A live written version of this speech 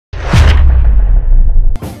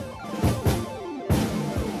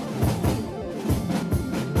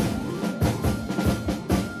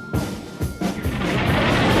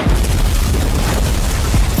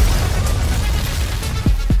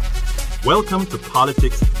Welcome to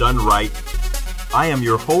Politics Done Right. I am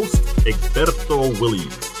your host, Egberto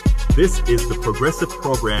Williams. This is the progressive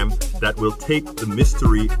program that will take the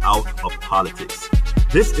mystery out of politics.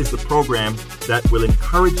 This is the program that will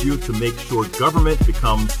encourage you to make sure government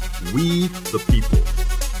becomes we the people.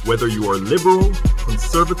 Whether you are liberal,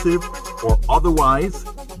 conservative, or otherwise,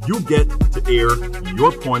 you get to air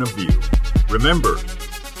your point of view. Remember,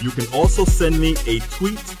 you can also send me a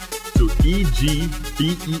tweet to EGBERTOWILLIES.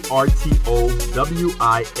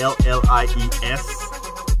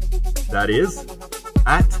 That is,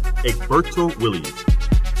 at Egberto Williams.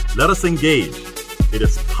 Let us engage. It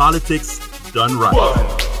is politics done right. 1,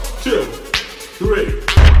 2, 3.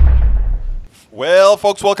 Well,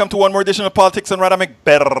 folks, welcome to one more edition of Politics Done Right. I'm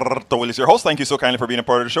Egberto Williams, your host. Thank you so kindly for being a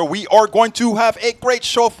part of the show. We are going to have a great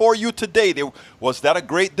show for you today. Was that a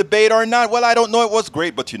great debate or not? Well, I don't know it was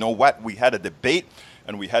great, but you know what? We had a debate,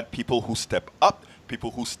 and we had people who step up, people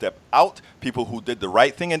who step out, people who did the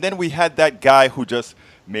right thing, and then we had that guy who just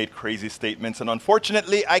made crazy statements, and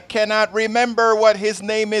unfortunately, I cannot remember what his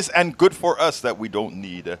name is, and good for us that we don't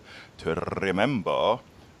need to remember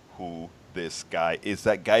who this guy is.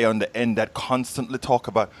 That guy on the end that constantly talk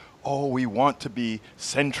about, oh, we want to be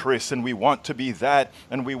centrist, and we want to be that,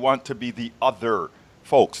 and we want to be the other.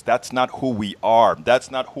 Folks, that's not who we are. That's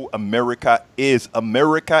not who America is.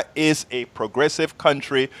 America is a progressive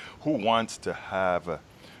country who wants to have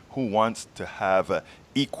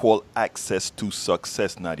equal access to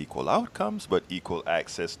success, not equal outcomes, but equal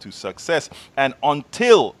access to success. And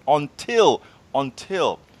until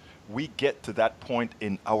we get to that point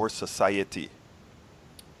in our society,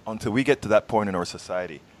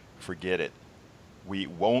 forget it. We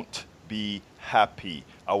won't be happy.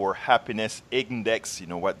 Our happiness index, you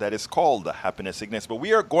know what that is called, the happiness index. But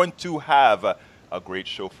we are going to have a great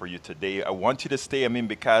show for you today. I want you to stay,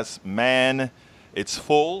 because man, it's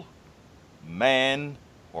full. Man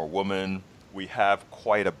or woman, we have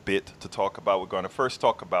quite a bit to talk about. We're going to first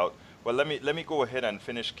talk about, well, let me go ahead and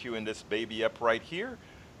finish queuing this baby up right here.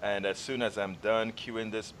 And as soon as I'm done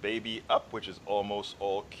queuing this baby up, which is almost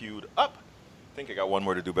all queued up, I think I got one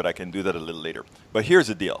more to do, but I can do that a little later. But here's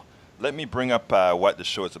the deal. Let me bring up what the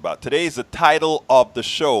show is about. Today's the title of the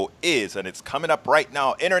show is, and it's coming up right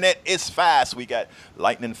now, Internet is Fast. We got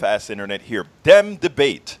lightning fast internet here. Dem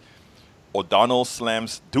debate. O'Donnell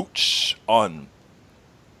slams Deutsch on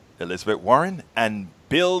Elizabeth Warren and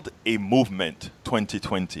build a movement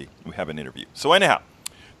 2020. We have an interview. So anyhow,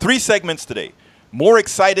 3 segments today. More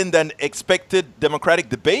exciting than expected Democratic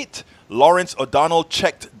debate. Lawrence O'Donnell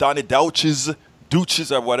checked Donny Deutsch's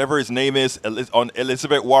or whatever his name is on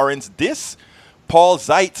Elizabeth Warren's diss. Paul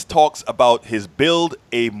Zeitz talks about his Build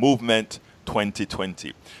a Movement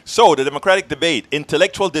 2020. So the Democratic debate,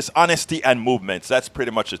 intellectual dishonesty and movements. That's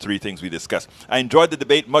pretty much the 3 things we discussed. I enjoyed the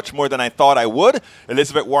debate much more than I thought I would.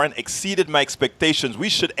 Elizabeth Warren exceeded my expectations. We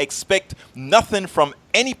should expect nothing from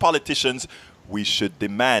any politicians. We should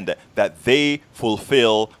demand that they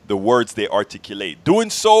fulfill the words they articulate. Doing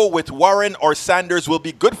so with Warren or Sanders will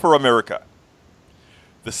be good for America.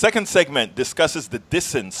 The second segment discusses the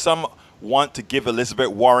dissent. Some want to give Elizabeth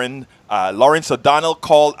Warren. Lawrence O'Donnell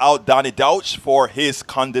called out Donny Deutsch for his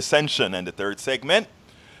condescension. And the third segment,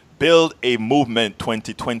 Build a Movement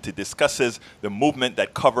 2020, discusses the movement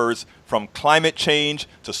that covers from climate change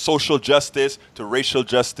to social justice to racial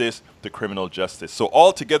justice to criminal justice. So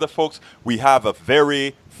all together, folks, we have a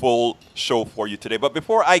very full show for you today. But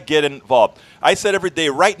before I get involved, I said every day,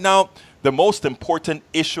 right now, the most important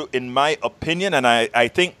issue in my opinion, and I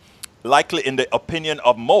think likely in the opinion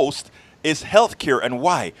of most, is healthcare. And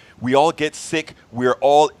why? We all get sick.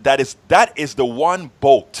 That is the one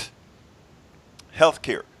boat.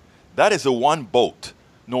 Healthcare. That is the one boat.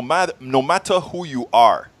 No matter who you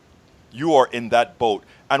are in that boat.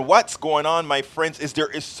 And what's going on, my friends, is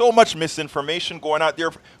there is so much misinformation going out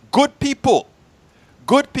there. Good people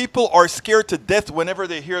are scared to death whenever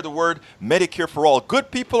they hear the word Medicare for all.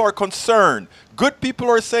 Good people are concerned. Good people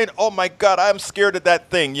are saying, oh my God, I'm scared of that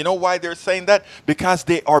thing. You know why they're saying that? Because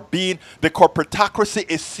the corporatocracy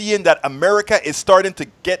is seeing that America is starting to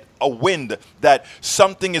get a wind that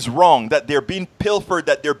something is wrong, that they're being pilfered,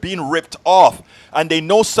 that they're being ripped off, and they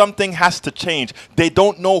know something has to change. They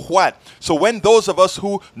don't know what. So when those of us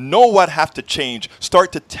who know what have to change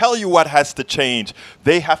start to tell you what has to change,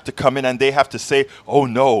 they have to come in and they have to say, oh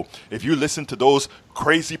no, if you listen to those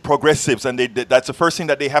crazy progressives, and that's the first thing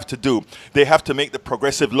that they have to do. They have to make the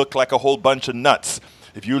progressive look like a whole bunch of nuts.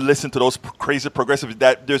 if you listen to those crazy progressives,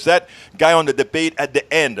 that there's that guy on the debate at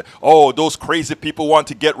the end. Oh, those crazy people want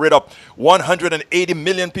to get rid of 180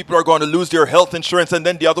 million people are going to lose their health insurance. And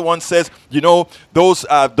then the other one says, you know,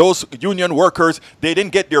 those union workers, they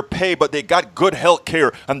didn't get their pay, but they got good health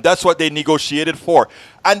care. And that's what they negotiated for.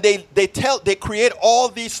 And they create all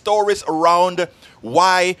these stories around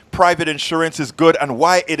why private insurance is good and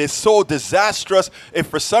why it is so disastrous if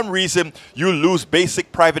for some reason you lose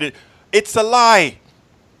basic private. It's a lie.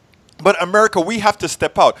 But America, we have to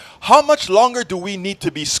step out. How much longer do we need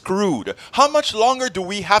to be screwed? How much longer do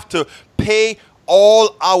we have to pay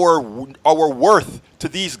all our worth to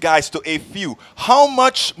these guys, to a few? How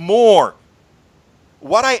much more?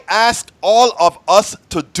 What I ask all of us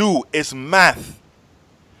to do is math.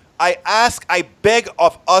 I beg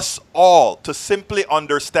of us all to simply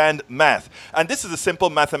understand math. And this is a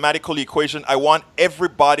simple mathematical equation I want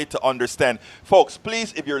everybody to understand. Folks,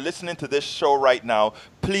 please, if you're listening to this show right now,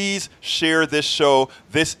 please share this show.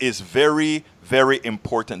 This is very, very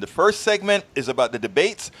important. The first segment is about the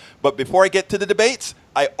debates. But before I get to the debates,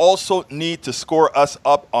 I also need to score us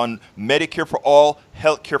up on Medicare for all,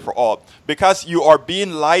 healthcare for all. Because you are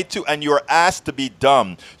being lied to and you're asked to be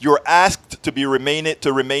dumb. You're asked to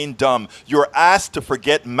remain dumb. You're asked to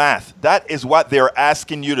forget math. That is what they're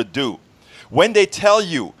asking you to do. When they tell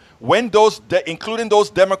you, including those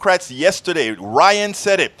Democrats yesterday, Ryan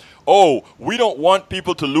said it. Oh, we don't want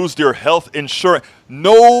people to lose their health insurance.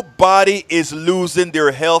 Nobody is losing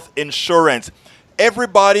their health insurance.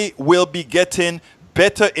 Everybody will be getting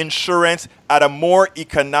better insurance at a more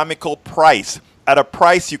economical price, at a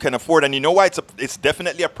price you can afford. And you know why it's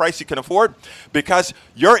definitely a price you can afford? Because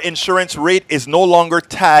your insurance rate is no longer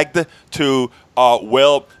tagged to,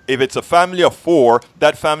 well, if it's a family of four,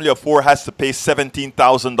 that family of four has to pay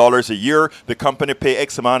 $17,000 a year. The company pay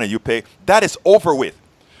X amount and you pay. That is over with.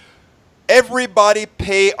 Everybody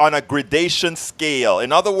pay on a gradation scale.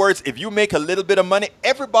 In other words, if you make a little bit of money,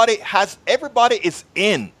 everybody is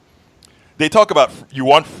in. They talk about you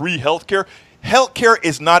want free healthcare. Healthcare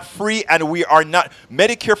is not free, and we are not.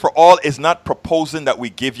 Medicare for all is not proposing that we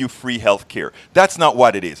give you free healthcare. That's not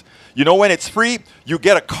what it is. You know, when it's free, you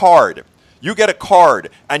get a card. You get a card,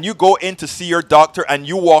 and you go in to see your doctor, and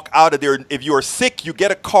you walk out of there. If you are sick, you get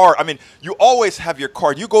a card. I mean, you always have your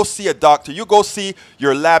card. You go see a doctor. You go see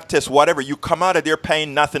your lab test, whatever. You come out of there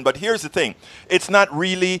paying nothing. But here's the thing. It's not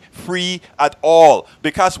really free at all,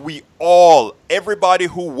 because everybody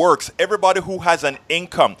who works, everybody who has an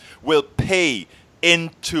income will pay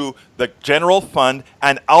into the general fund,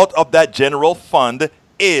 and out of that general fund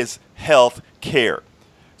is health care.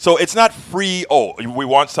 So it's not free, oh, we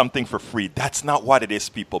want something for free. That's not what it is,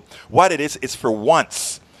 people. What it is for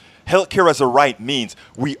once. Healthcare as a right means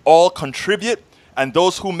we all contribute, and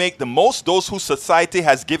those who make the most, those who society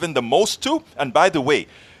has given the most to. And by the way,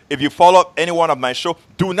 if you follow up any one of my show,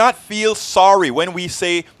 do not feel sorry when we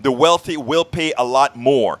say the wealthy will pay a lot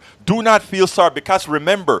more. Do not feel sorry, because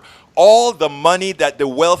remember, all the money that the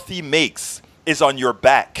wealthy makes is on your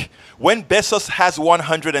back. When Bezos has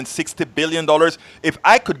 $160 billion, if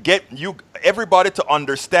I could get everybody to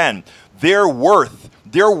understand their worth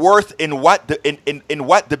in what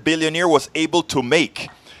the billionaire was able to make,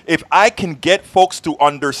 if I can get folks to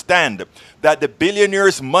understand that the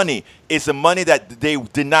billionaire's money is the money that they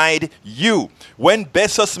denied you. When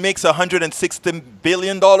Bezos makes $160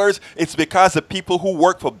 billion, it's because the people who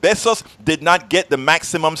work for Bezos did not get the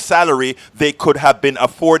maximum salary they could have been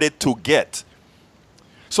afforded to get.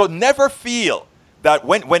 So never feel that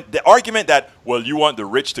when the argument that, well, you want the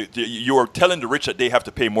rich you are telling the rich that they have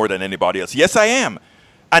to pay more than anybody else. Yes, I am.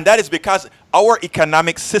 And that is because our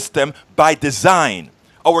economic system by design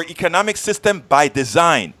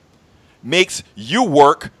makes you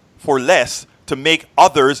work for less to make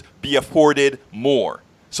others be afforded more.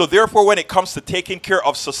 So therefore, when it comes to taking care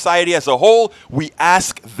of society as a whole, we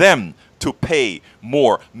ask them to pay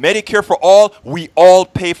more. Medicare for all, we all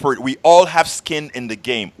pay for it. We all have skin in the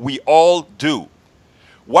game. We all do.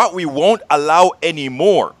 What we won't allow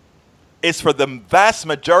anymore is for the vast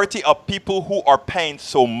majority of people who are paying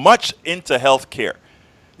so much into healthcare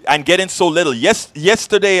and getting so little.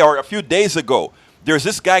 Yesterday or a few days ago, there's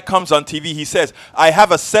this guy comes on TV. He says, I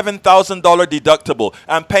have a $7,000 deductible.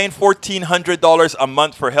 I'm paying $1,400 a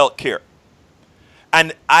month for healthcare.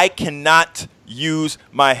 And I cannot use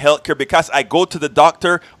my health care because I go to the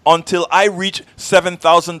doctor until I reach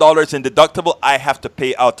 $7,000 in deductible. I have to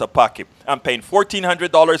pay out of pocket. I'm paying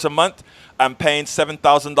 $1,400 a month. I'm paying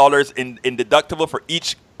 $7,000 in deductible for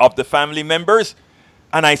each of the family members,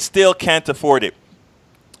 and I still can't afford it.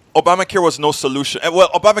 Obamacare was no solution. Well,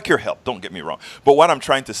 Obamacare helped, don't get me wrong. But what I'm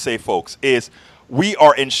trying to say, folks, is We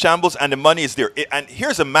are in shambles and the money is there. And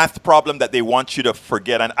here's a math problem that they want you to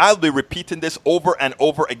forget. And I'll be repeating this over and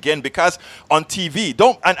over again because on TV,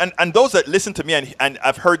 and those that listen to me, and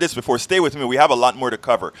I've heard this before, stay with me. We have a lot more to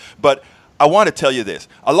cover. But I want to tell you this.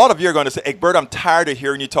 A lot of you are going to say, Egbert, I'm tired of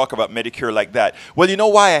hearing you talk about Medicare like that. Well, you know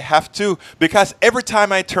why I have to? Because every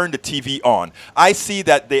time I turn the TV on, I see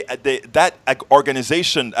that that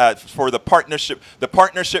organization for the partnership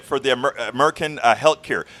for the American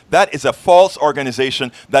healthcare, that is a false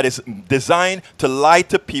organization that is designed to lie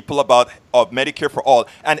to people about Medicare for all.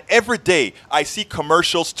 And every day I see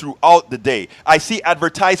commercials throughout the day. I see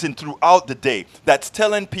advertising throughout the day that's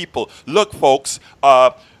telling people, look, folks,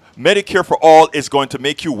 Medicare for all is going to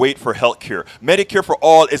make you wait for health care. Medicare for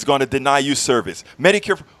all is going to deny you service.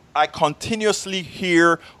 I continuously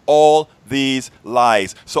hear all these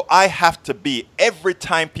lies. So I have to be, every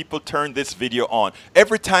time people turn this video on,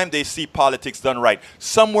 every time they see politics done right,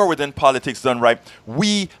 somewhere within politics done right,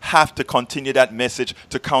 we have to continue that message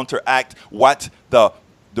to counteract what the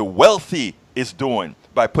wealthy is doing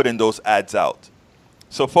by putting those ads out.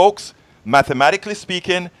 So folks, mathematically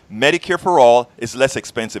speaking, Medicare for all is less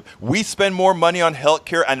expensive. We spend more money on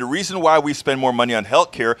healthcare, and the reason why we spend more money on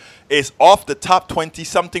healthcare is off the top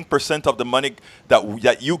 20-something% of the money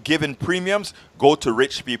that you give in premiums go to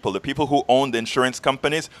rich people, the people who own the insurance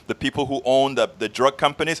companies, the people who own the drug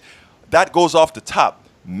companies. That goes off the top.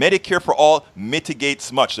 Medicare for all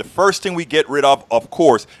mitigates much. The first thing we get rid of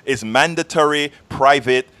course, is mandatory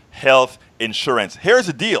private health insurance. Here's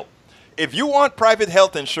the deal. If you want private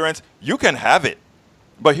health insurance, you can have it.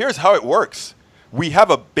 But here's how it works. We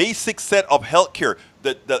have a basic set of health care,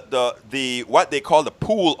 what they call the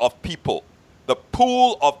pool of people. The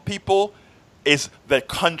pool of people is the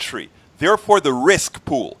country. Therefore, the risk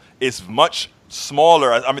pool is much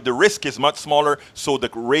smaller. I mean, the risk is much smaller, so the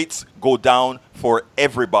rates go down for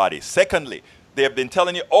everybody. Secondly, they have been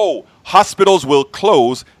telling you, oh, hospitals will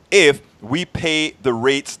close if we pay the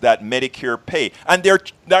rates that Medicare pay. And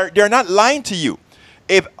they're not lying to you.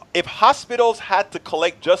 If hospitals had to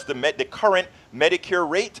collect just the current Medicare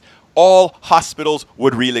rate, all hospitals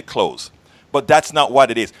would really close. But that's not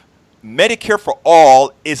what it is. Medicare for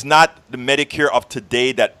all is not the Medicare of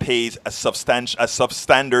today that pays a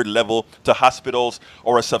substandard level to hospitals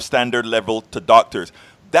or a substandard level to doctors.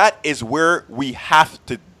 That is where we have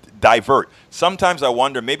to divert. Sometimes I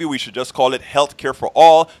wonder, maybe we should just call it healthcare for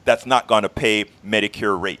all. That's not going to pay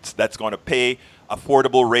Medicare rates. That's going to pay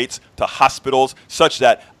affordable rates to hospitals such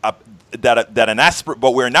that an aspirin,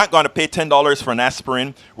 but we're not going to pay $10 for an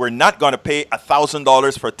aspirin. We're not going to pay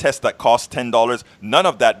 $1,000 for a test that costs $10. None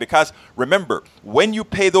of that, because remember, when you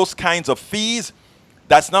pay those kinds of fees,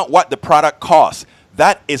 that's not what the product costs.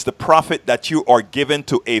 That is the profit that you are given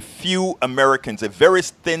to a few Americans. A very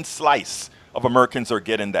thin slice of Americans are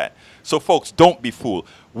getting that. So folks, don't be fooled.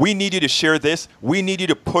 We need you to share this. We need you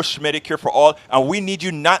to push Medicare for all, and we need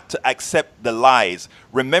you not to accept the lies.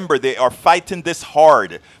 Remember, they are fighting this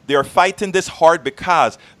hard. They are fighting this hard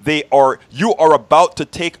because you are about to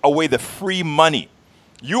take away the free money.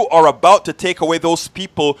 You are about to take away those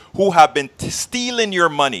people who have been stealing your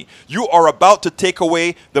money. You are about to take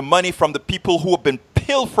away the money from the people who have been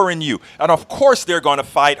pilfering you. And of course they're going to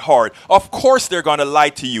fight hard. Of course they're going to lie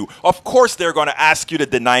to you. Of course they're going to ask you to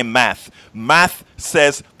deny math. Math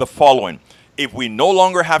says the following. If we no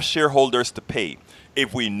longer have shareholders to pay,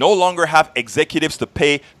 if we no longer have executives to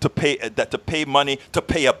pay money, to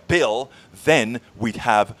pay a bill, then we'd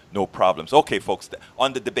have no problems. Okay, folks,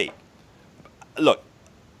 on the debate. Look,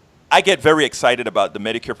 I get very excited about the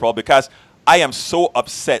Medicare for all because I am so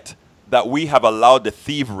upset that we have allowed the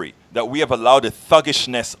thievery, that we have allowed the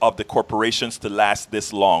thuggishness of the corporations to last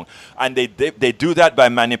this long. And they do that by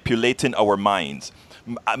manipulating our minds.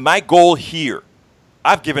 My goal here,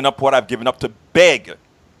 I've given up what I've given up to beg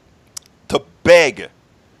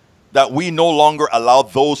that we no longer allow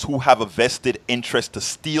those who have a vested interest to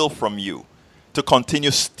steal from you, to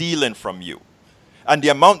continue stealing from you. And the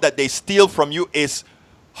amount that they steal from you is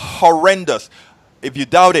horrendous. If you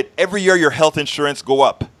doubt it, every year your health insurance go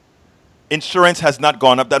up. Insurance has not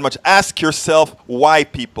gone up that much. Ask yourself why,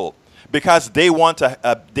 people. Because they want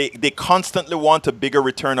they constantly want a bigger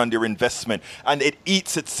return on their investment, and it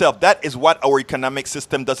eats itself. That is what our economic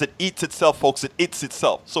system does. It eats itself, folks. It eats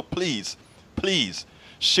itself. So please, please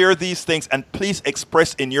share these things, and please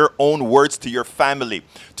express in your own words to your family,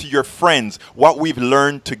 to your friends, what we've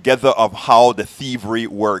learned together of how the thievery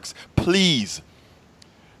works. Please.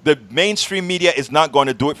 The mainstream media is not going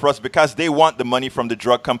to do it for us because they want the money from the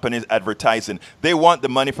drug companies advertising. They want the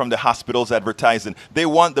money from the hospitals advertising. They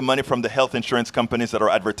want the money from the health insurance companies that are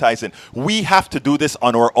advertising. We have to do this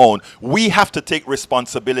on our own. We have to take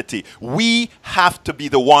responsibility. We have to be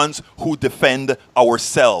the ones who defend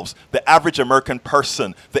ourselves. The average American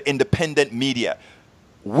person, the independent media.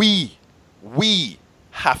 We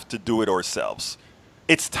have to do it ourselves.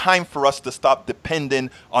 It's time for us to stop depending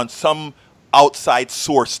on some outside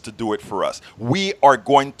source to do it for us. We are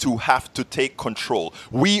going to have to take control.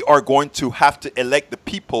 We are going to have to elect the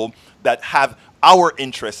people that have our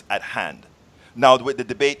interests at hand. Now, with the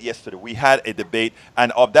debate yesterday, we had a debate,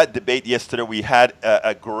 and of that debate yesterday, we had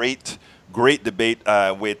a great debate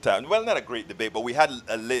with, well, not a great debate, but we had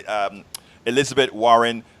Elizabeth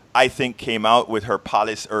Warren, I think, came out with her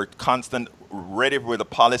policy, or constant, ready with a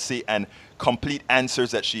policy and complete answers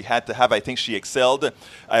that she had to have. I think she excelled.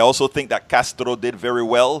 I also think that Castro did very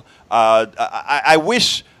well. I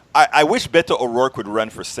wish Beto O'Rourke would run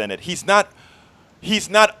for Senate. He's not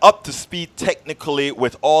up to speed technically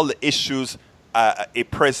with all the issues a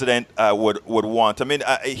president would want. I mean,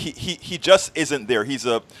 he just isn't there. He's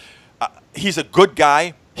a good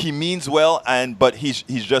guy. He means well, but he's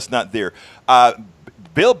just not there.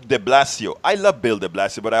 Bill de Blasio. I love Bill de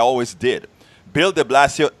Blasio, but I always did. Bill de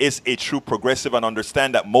Blasio is a true progressive, and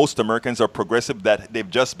understand that most Americans are progressive, that they've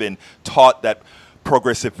just been taught that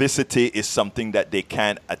progressivity is something that they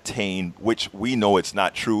can't attain, which we know it's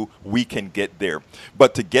not true. We can get there.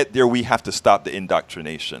 But to get there, we have to stop the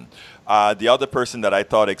indoctrination. The other person that I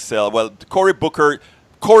thought excelled, well, Cory Booker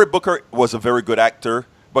was a very good actor.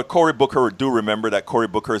 But Cory Booker, do remember that Cory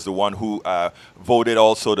Booker is the one who voted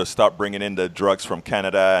also to stop bringing in the drugs from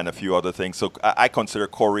Canada and a few other things. So I consider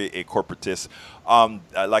Cory a corporatist.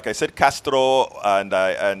 Like I said, Castro and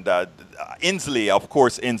Inslee, of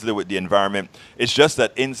course, Inslee with the environment. It's just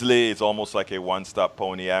that Inslee is almost like a one-stop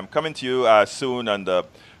pony. I'm coming to you soon on the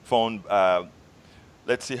phone.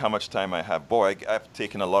 Let's see how much time I have. Boy, I've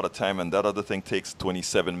taken a lot of time, and that other thing takes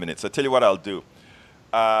 27 minutes. I tell you what I'll do.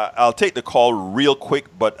 I'll take the call real quick,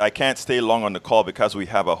 but I can't stay long on the call because we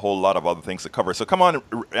have a whole lot of other things to cover. So come on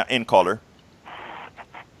in, caller.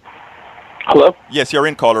 Hello? Yes, you're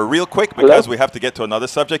in, caller. Real quick because we have to get to another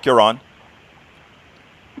subject. You're on.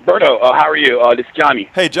 Berto, how are you? This is Johnny.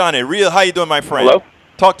 Hey, Johnny. How you doing, my friend? Hello?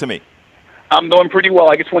 Talk to me. I'm doing pretty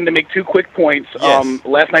well. I just wanted to make 2 quick points. Yes.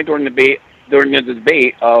 Last night during the debate,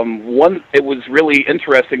 one, it was really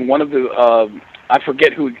interesting. One of the, I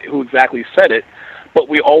forget who exactly said it, but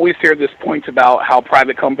we always hear this point about how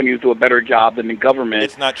private companies do a better job than the government.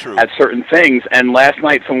 It's not true. At certain things. And last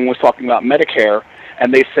night someone was talking about Medicare,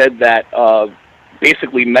 and they said that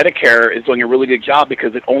basically Medicare is doing a really good job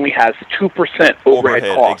because it only has 2%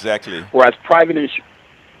 overhead cost. Exactly. Whereas private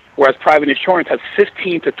insurance has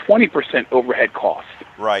 15 to 20% overhead cost.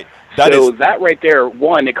 Right. That right there,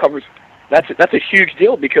 one, it covers. That's a huge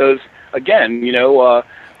deal because, again,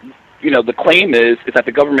 the claim is that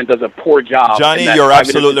the government does a poor job. Johnny, you're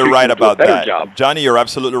absolutely right about that. Johnny, you're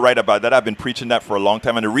absolutely right about that. I've been preaching that for a long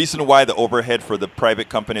time. And the reason why the overhead for the private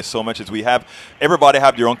company is so much is everybody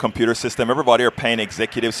have their own computer system. Everybody are paying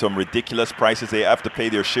executives some ridiculous prices. They have to pay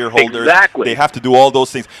their shareholders. Exactly. They have to do all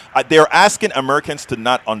those things. They're asking Americans to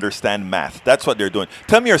not understand math. That's what they're doing.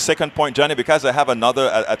 Tell me your second point, Johnny, because I have another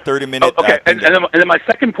a 30-minute. Okay, and then my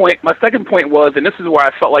second point was, and this is where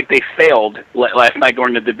I felt like they failed last night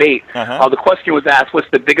during the debate. The question was asked, what's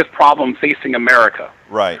the biggest problem facing America?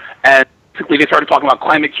 Right. And basically they started talking about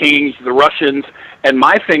climate change, the Russians, and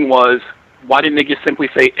my thing was, why didn't they just simply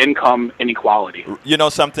say income inequality? You know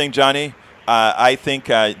something, Johnny? I think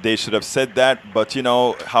they should have said that, but you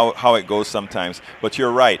know how it goes sometimes. But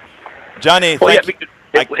you're right. Johnny,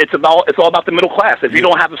 it's all about the middle class. If you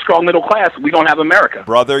don't have a strong middle class, we don't have America.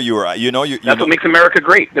 Brother, that's what makes America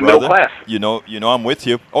great, the middle class. You know, I'm with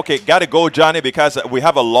you. Okay, got to go, Johnny, because we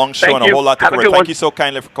have a long show and a whole lot to cover. Thank you so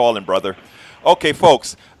kindly for calling, brother. Okay,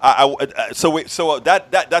 folks. That's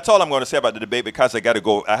all I'm going to say about the debate because I got to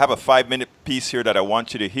go. I have a 5-minute piece here that I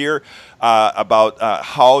want you to hear about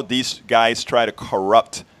how these guys try to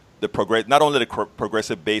corrupt not only the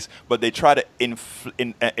progressive base, but they try to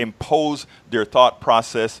impose their thought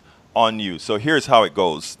process on you. So here's how it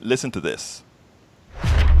goes. Listen to this.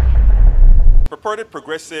 Purported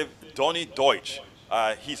progressive Donny Deutsch.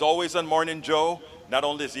 He's always on Morning Joe. Not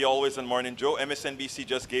only is he always on Morning Joe, MSNBC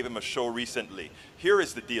just gave him a show recently. Here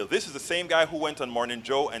is the deal. This is the same guy who went on Morning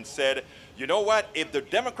Joe and said, you know what? If the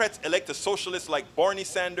Democrats elect a socialist like Bernie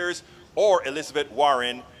Sanders or Elizabeth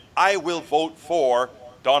Warren, I will vote for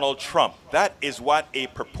Donald Trump. That is what a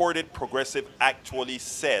purported progressive actually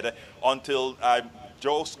said until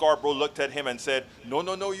Joe Scarborough looked at him and said, no,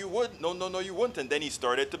 no, no, you wouldn't. No, no, no, you wouldn't. And then he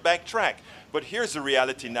started to backtrack. But here's the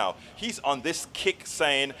reality now. He's on this kick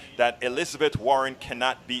saying that Elizabeth Warren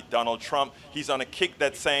cannot beat Donald Trump. He's on a kick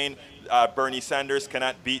that's saying Bernie Sanders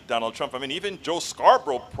cannot beat Donald Trump. I mean, even Joe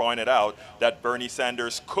Scarborough pointed out that Bernie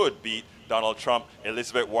Sanders could beat Donald Trump.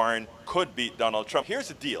 Elizabeth Warren could beat Donald Trump. Here's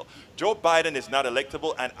the deal. Joe Biden is not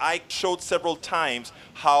electable, and I showed several times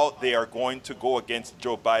how they are going to go against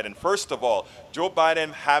Joe Biden. First of all, Joe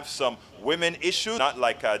Biden have some women issues, not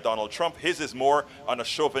like Donald Trump. His is more on a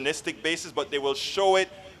chauvinistic basis, but they will show it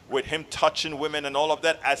with him touching women and all of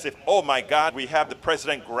that as if, oh my God, we have the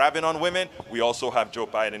president grabbing on women. We also have Joe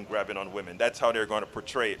Biden grabbing on women. That's how they're going to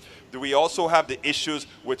portray it. Do we also have the issues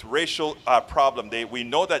with racial problem? We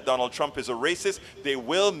know that Donald Trump is a racist. They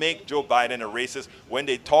will make Joe Biden a racist when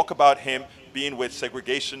they talk about him being with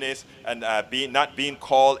segregationists and not being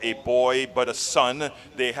called a boy but a son.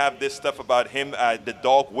 They have this stuff about him, the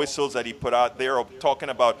dog whistles that he put out there, talking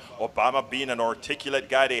about Obama being an articulate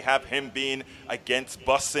guy. They have him being against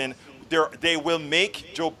busing. They will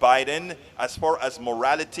make Joe Biden, as far as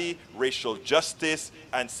morality, racial justice,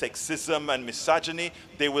 and sexism and misogyny,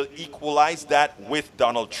 they will equalize that with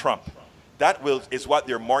Donald Trump. That is what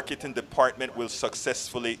their marketing department will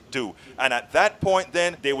successfully do. And at that point,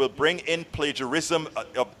 then, they will bring in plagiarism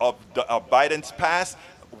of Biden's past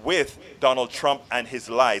with Donald Trump and his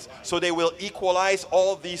lies. So they will equalize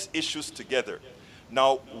all these issues together.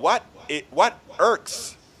 Now, what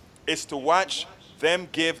irks is to watch them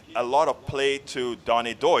give a lot of play to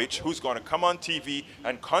Donny Deutsch, who's going to come on TV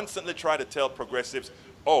and constantly try to tell progressives,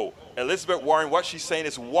 oh, Elizabeth Warren, what she's saying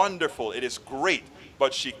is wonderful, it is great,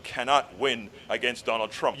 but she cannot win against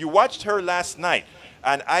Donald Trump. You watched her last night,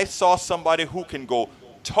 and I saw somebody who can go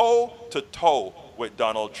toe to toe with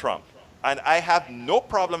Donald Trump. And I have no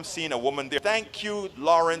problem seeing a woman there. Thank you,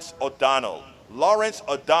 Lawrence O'Donnell. Lawrence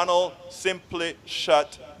O'Donnell simply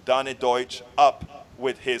shut Donny Deutsch up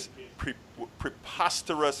with his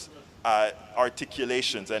preposterous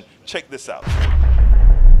articulations. And check this out.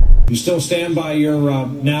 You still stand by your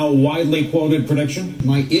now widely quoted prediction?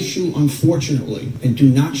 My issue, unfortunately, and do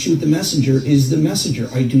not shoot the messenger, is the messenger.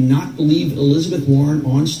 I do not believe Elizabeth Warren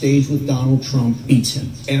on stage with Donald Trump beats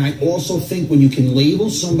him. And I also think when you can label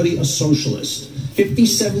somebody a socialist,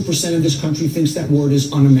 57% of this country thinks that word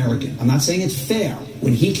is un-American. I'm not saying it's fair.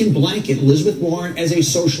 When he can blanket Elizabeth Warren as a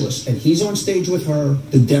socialist and he's on stage with her,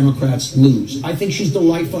 the Democrats lose. I think she's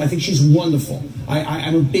delightful. I think she's wonderful.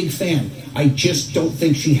 I'm a big fan. I just don't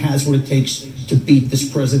think she has what it takes to beat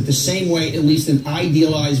this president the same way, at least an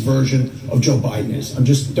idealized version of Joe Biden is.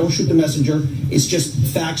 Don't shoot the messenger. It's just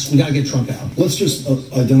facts. We got to get Trump out. Let's just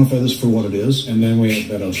identify this for what it is, and then we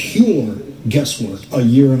have that pure guesswork a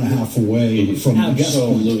year and a half away from the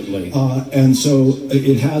guesswork. Absolutely. And so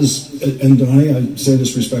it has, and Donny, I say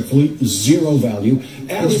this respectfully, zero value.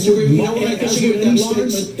 It's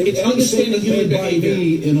understanding human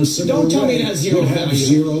behavior. Don't tell me it has zero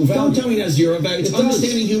value. Don't tell me it has zero value. It's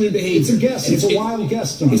understanding human behavior. It's a guess. It's a wild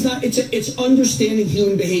guess, Donny. It's not. It's understanding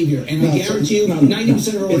human behavior, and I guarantee you,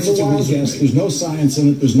 90% of our audience it's a wild guess. There's no science in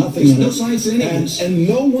it. There's nothing in it. There's no science in it. And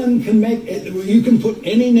no one can make it. You can put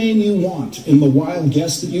any name you want in the wild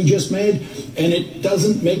guess that you just made, and it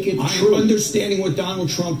doesn't make it true. I'm understanding what Donald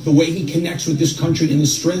Trump, the way he connects with this country and the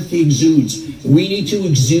strength he exudes. We need to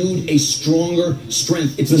exude a stronger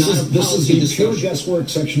strength. This is the pure guesswork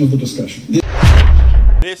section of the discussion.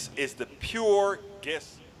 This is the pure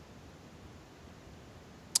guess.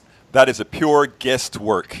 That is a pure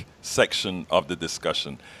guesswork section of the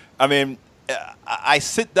discussion. I mean, I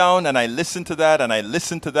sit down and I listen to that and I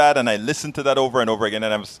listen to that and I listen to that over and over again,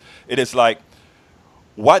 and it is like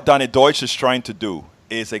what Donny Deutsch is trying to do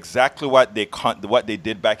is exactly what they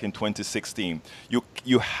did back in 2016.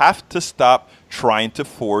 You have to stop trying to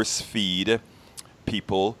force feed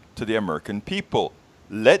people to the American people.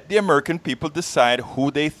 Let the American people decide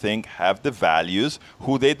who they think have the values,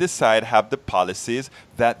 who they decide have the policies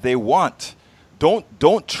that they want.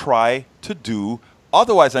 Don't try to do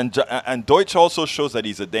otherwise. And Deutsch also shows that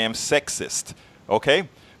he's a damn sexist, okay?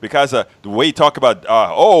 Because the way he talk about,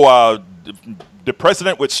 the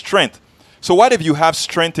president with strength. So what if you have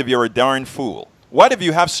strength if you're a darn fool? What if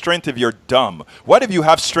you have strength if you're dumb? What if you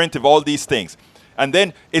have strength if all these things? And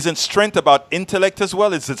then isn't strength about intellect as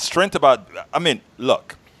well? Is it strength about, I mean,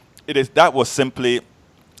 look, that was simply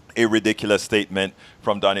a ridiculous statement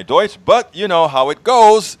from Donny Deutsch, but you know how it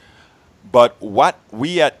goes. But what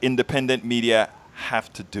we at independent media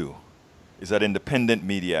have to do is that independent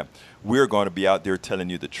media, we're going to be out there telling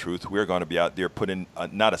you the truth. We're going to be out there putting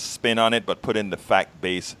not a spin on it, but putting the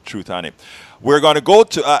fact-based truth on it. We're going to go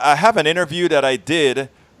to, I have an interview that I did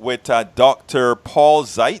with Dr. Paul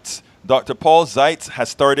Zeitz. Dr. Paul Zeitz has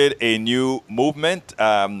started a new movement,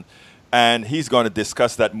 and he's going to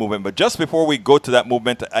discuss that movement. But just before we go to that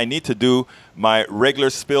movement, I need to do my regular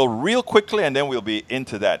spill real quickly, and then we'll be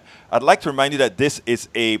into that. I'd like to remind you that this is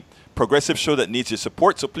a progressive show that needs your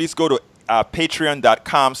support, so please go to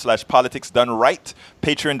patreon.com/politicsdoneright,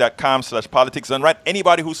 patreon.com/politicsdoneright.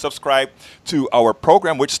 Anybody who subscribed to our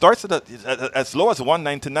program, which starts at as low as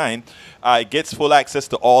 $1.99, gets full access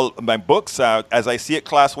to all my books. As I See It,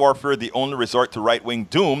 Class Warfare, The Only Resort to Right-Wing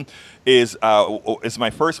Doom is my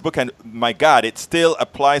first book, and my God, it still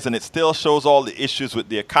applies and it still shows all the issues with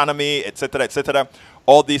the economy, etc., etc.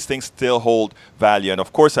 All these things still hold value. And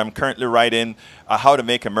of course, I'm currently writing How to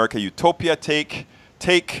Make America Utopia, take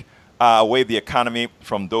away the economy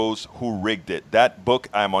from those who rigged it. That book,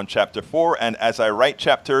 I'm on chapter 4, and as I write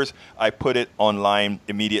chapters, I put it online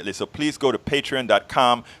immediately. So please go to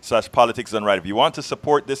patreon.com/politicsdoneright. If you want to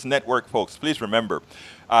support this network, folks, please remember,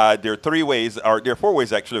 there are 3 ways, or there are 4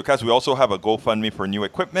 ways actually, because we also have a GoFundMe for new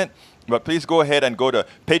equipment. But please go ahead and go to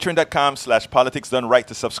patreon.com/politicsdoneright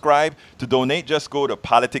to subscribe. To donate, just go to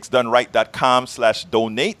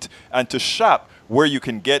politicsdoneright.com/donate, and to shop, where you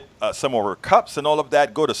can get some of our cups and all of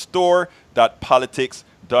that, go to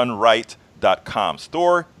store.politicsdoneright.com.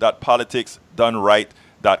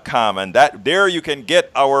 Store.politicsdoneright.com. And there you can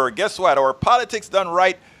get our, guess what, our Politics Done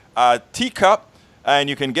Right teacup, and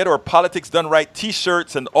you can get our Politics Done Right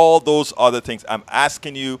t-shirts and all those other things. I'm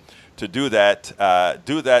asking you to do that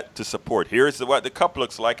to support. Here's what the cup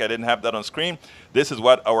looks like. I didn't have that on screen. This is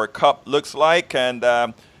what our cup looks like, and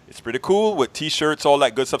it's pretty cool with t-shirts, all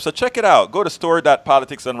that good stuff. So check it out. Go to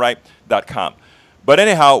store.politicsdoneright.com. But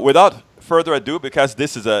anyhow, without further ado, because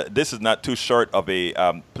this is not too short of a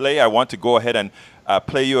play, I want to go ahead and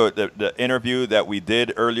play you the interview that we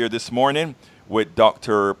did earlier this morning with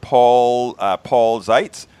Dr. Paul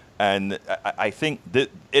Zeitz. And I think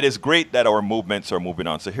that it is great that our movements are moving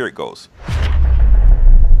on. So here it goes.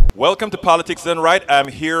 Welcome to Politics Done Right. I'm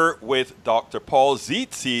here with Dr. Paul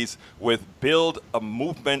Zeitz. He's with Build a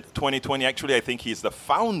Movement 2020. Actually, I think he's the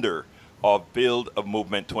founder of Build a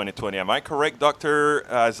Movement 2020. Am I correct, Dr.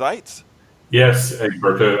 Zeitz? Yes,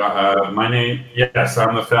 Egberto. Yes,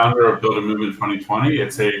 I'm the founder of Build a Movement 2020.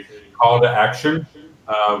 It's a call to action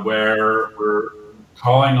where we're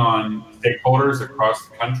calling on stakeholders across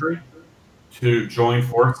the country to join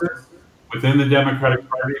forces. Within the Democratic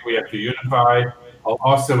Party, we have to unify,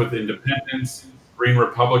 also with independents, Green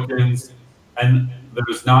Republicans, and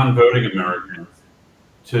those non-voting Americans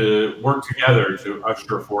to work together to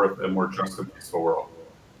usher forth a more just and peaceful world.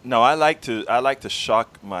 No, I like to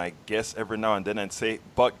shock my guests every now and then and say,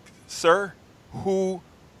 but sir, who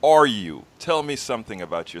are you? Tell me something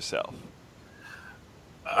about yourself.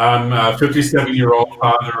 I'm a 57-year-old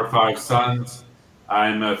father of 5 sons.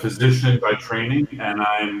 I'm a physician by training, and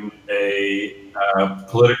I'm a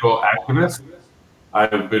political activist.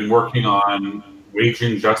 I've been working on wage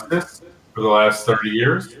injustice for the last 30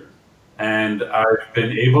 years, and I've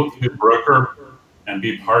been able to broker and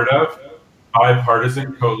be part of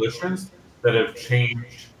bipartisan coalitions that have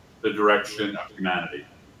changed the direction of humanity.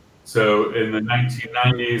 So in the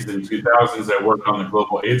 1990s and 2000s, I worked on the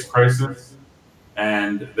global AIDS crisis,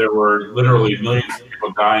 and there were literally millions of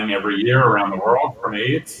people dying every year around the world from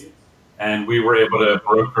AIDS, and we were able to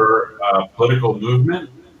broker a political movement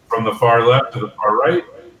from the far left to the far right,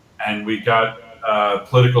 and we got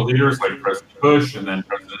political leaders like President Bush and then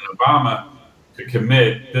President Obama to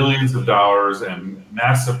commit billions of dollars and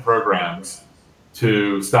massive programs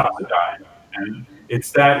to stop the dying. And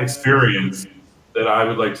it's that experience that I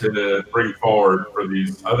would like to bring forward for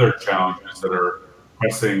these other challenges that are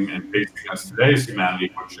pressing and facing us today as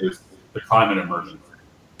humanity, which is the climate emergency.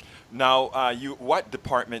 Now, what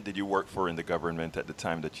department did you work for in the government at the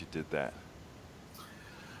time that you did that?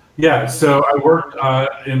 Yeah, so I worked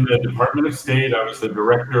in the Department of State. I was the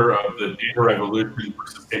director of the Data Revolution for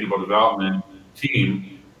Sustainable Development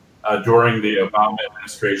team during the Obama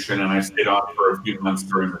administration, and I stayed on for a few months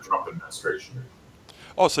during the Trump administration.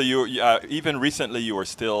 Oh, so you even recently you were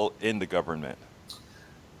still in the government?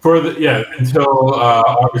 Until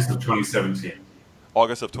August of 2017.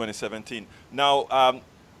 August of 2017. Now,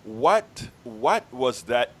 what was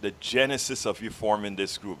the genesis of you forming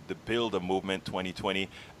this group, the Build a Movement 2020,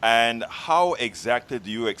 and how exactly do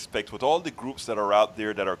you expect, with all the groups that are out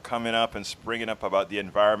there that are coming up and springing up about the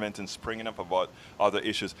environment and springing up about other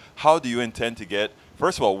issues, how do you intend to get,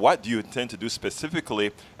 first of all, what do you intend to do specifically,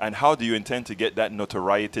 and how do you intend to get that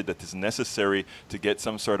notoriety that is necessary to get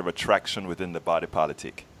some sort of attraction within the body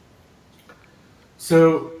politic?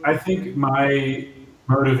 So I think my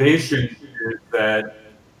motivation is that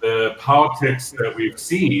the politics that we've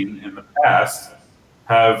seen in the past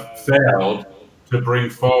have failed to bring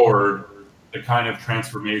forward the kind of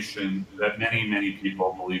transformation that many, many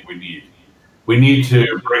people believe we need. We need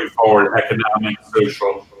to bring forward economic,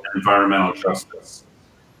 social, and environmental justice.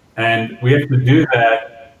 And we have to do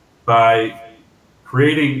that by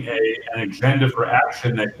creating an agenda for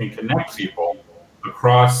action that can connect people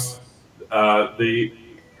across the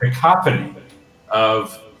cacophony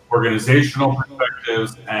of organizational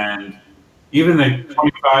perspectives and even the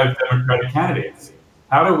 25 Democratic candidates.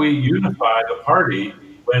 How do we unify the party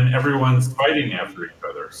when everyone's fighting after each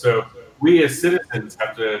other? So we as citizens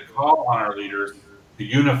have to call on our leaders to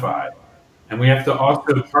unify. And we have to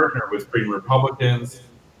also partner with Green Republicans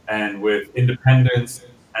and with independents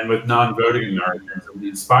and with non-voting Americans and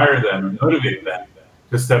inspire them and motivate them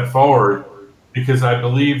to step forward, because I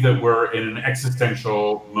believe that we're in an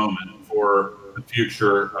existential moment for the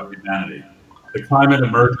future of humanity. The climate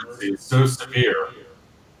emergency is so severe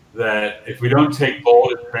that if we don't take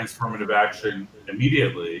bold and transformative action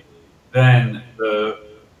immediately, then the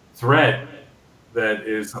threat that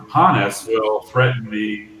is upon us will threaten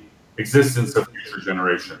the existence of future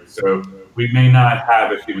generations. So we may not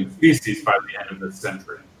have a human species by the end of this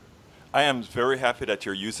century. I am very happy that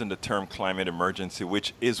you're using the term climate emergency,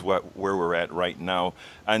 which is where we're at right now.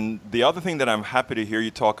 And the other thing that I'm happy to hear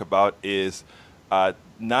you talk about is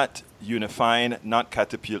not unifying, not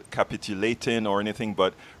capitulating or anything,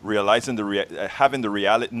 but realizing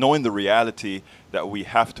knowing the reality that we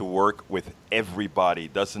have to work with everybody.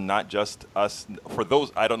 Doesn't not just us. For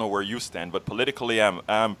those, I don't know where you stand, but politically,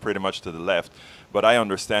 I'm pretty much to the left. But I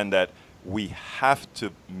understand that we have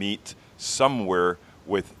to meet somewhere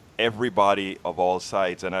with everybody of all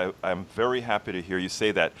sides, and I'm very happy to hear you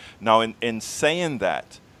say that. Now, in saying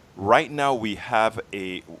that, right now we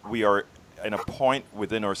are in a point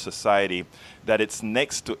within our society that it's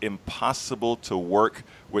next to impossible to work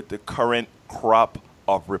with the current crop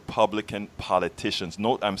of Republican politicians.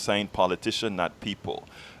 Note, I'm saying politician, not people.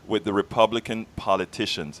 With the Republican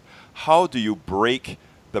politicians, how do you break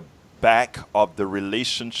the back of the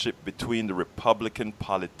relationship between the Republican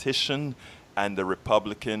politician and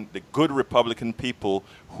the good Republican people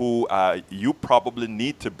who you probably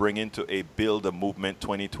need to bring into a Build a Movement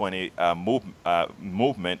 2020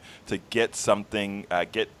 movement to get something,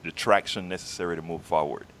 get the traction necessary to move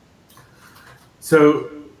forward? So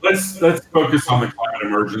let's focus on the climate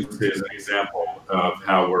emergency as an example of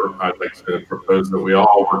how I'd like to propose that we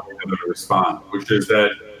all work together to respond, which is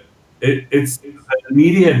that it's the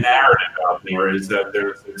media narrative out there is that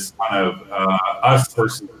there's this kind of us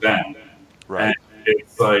versus them. Right. And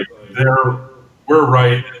it's like we're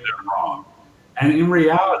right and they're wrong. And in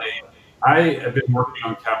reality, I have been working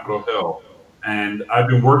on Capitol Hill, and I've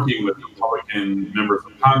been working with Republican members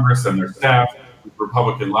of Congress and their staff, with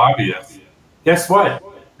Republican lobbyists. Guess what?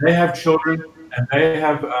 They have children, and they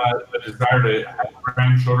have the desire to have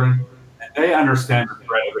grandchildren, and they understand the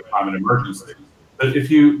threat of the climate emergency. But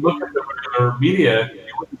if you look at the regular media,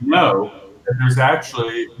 you wouldn't know that there's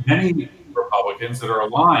actually many Republicans that are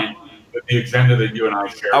aligned with the agenda that you and I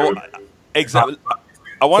share. Exactly.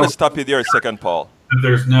 I want to stop you there a second, Paul.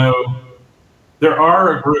 There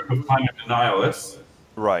are a group of climate denialists,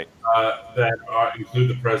 right, that include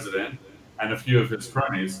the president and a few of his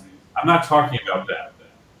cronies. I'm not talking about that.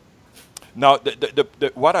 Now,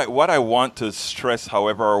 what I want to stress,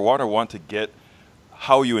 however, or what I want to get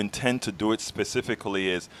how you intend to do it specifically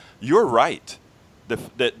is, you're right.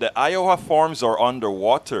 The Iowa farms are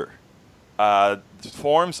underwater.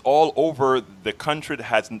 Farms all over the country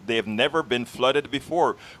they have never been flooded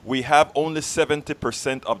before. We have only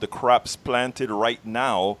 70% of the crops planted right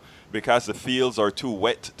now because the fields are too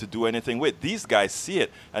wet to do anything with. These guys see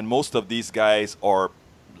it, and most of these guys are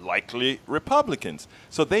likely Republicans,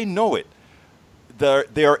 so they know it.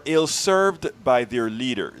 They are ill-served by their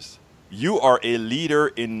leaders. You are a leader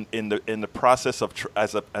in the process of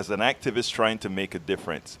as an activist trying to make a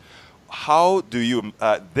difference. How do you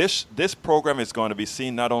this program is going to be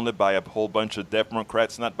seen not only by a whole bunch of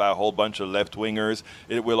Democrats, not by a whole bunch of left-wingers.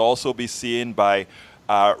 It will also be seen by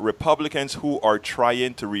Republicans who are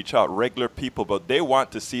trying to reach out, regular people, but they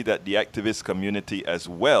want to see that the activist community as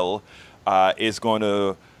well is going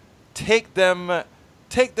to take them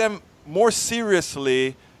more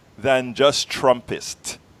seriously than just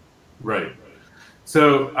Trumpist. Right.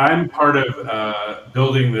 So I'm part of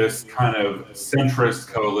building this kind of centrist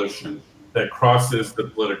coalition that crosses the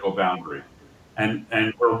political boundary. And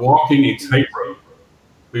we're walking a tightrope.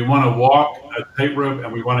 We want to walk a tightrope,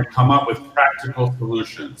 and we want to come up with practical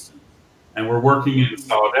solutions. And we're working in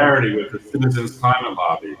solidarity with the Citizens Climate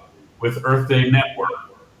Lobby, with Earth Day Network,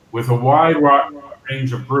 with a wide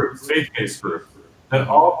range of groups, faith-based groups, that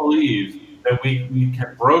all believe that we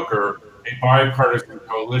can broker a bipartisan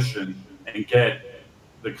coalition and get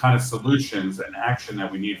the kind of solutions and action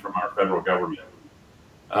that we need from our federal government.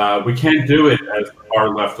 We can't do it as the far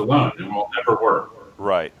left alone. It will never work.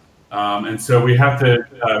 Right. And so we have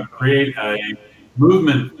to create a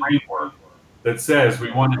movement framework that says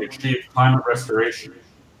we want to achieve climate restoration.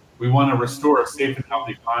 We want to restore a safe and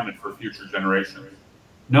healthy climate for future generations.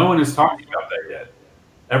 No one is talking about that yet.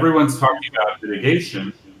 Everyone's talking about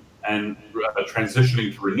mitigation and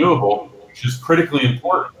transitioning to renewable, which is critically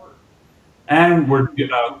important. And we're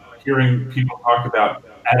hearing people talk about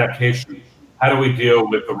adaptation. How do we deal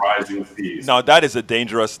with the rising seas? Now that is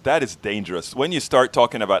dangerous. When you start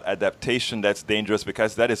talking about adaptation, that's dangerous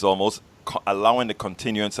because that is almost allowing the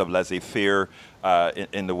continuance of laissez-faire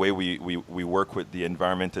in the way we work with the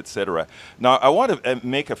environment, etc. Now I want to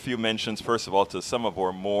make a few mentions, first of all, to some of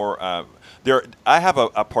our more, I have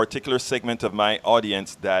a particular segment of my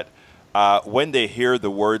audience that when they hear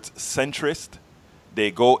the words centrist,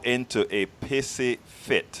 they go into a pissy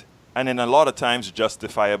fit. And in a lot of times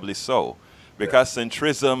justifiably so. Because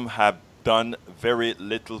centrism have done very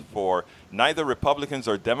little for neither Republicans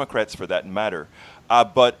or Democrats for that matter.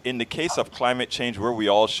 But in the case of climate change, where we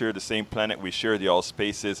all share the same planet, we share the all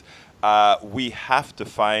spaces, we have to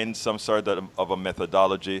find some sort of a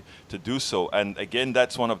methodology to do so. And again,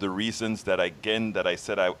 that's one of the reasons that I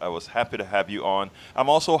said I was happy to have you on. I'm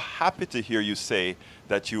also happy to hear you say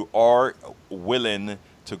that you are willing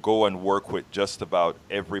to go and work with just about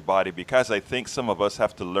everybody, because I think some of us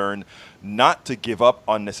have to learn not to give up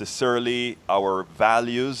unnecessarily our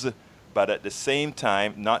values, but at the same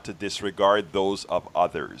time not to disregard those of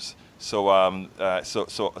others. So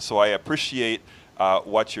so I appreciate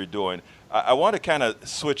what you're doing. I want to kind of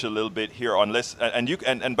switch a little bit here, unless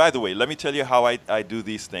and by the way, let me tell you how I do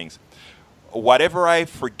these things. Whatever I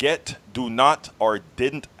forget, do not, or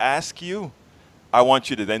didn't ask you, I want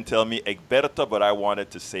you to then tell me, Egberto, but I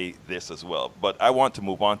wanted to say this as well. But I want to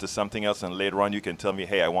move on to something else, and later on you can tell me,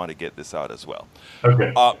 hey, I want to get this out as well.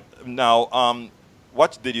 Okay. Now,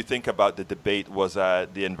 what did you think about the debate? Was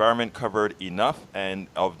the environment covered enough? And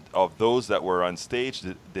of those that were on stage,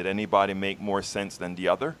 did anybody make more sense than the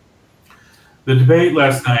other? The debate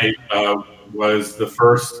last night was the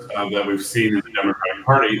first that we've seen in the Democratic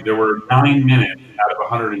Party. There were 9 minutes out of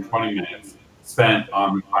 120 minutes spent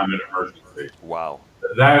on the climate emergency. Wow.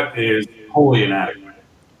 That is wholly inadequate.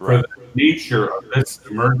 Right. For the nature of this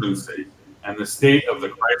emergency and the state of the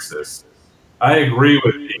crisis, I agree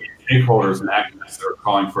with the stakeholders and activists that are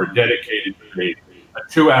calling for a dedicated debate, a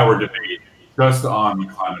 2-hour debate just on the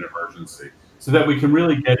climate emergency, so that we can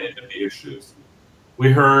really get into the issues.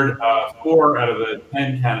 We heard 4 out of the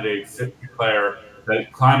 10 candidates declare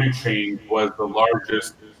that climate change was the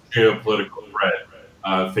largest geopolitical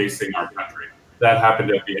threat facing our country. That happened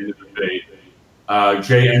at the end of the debate.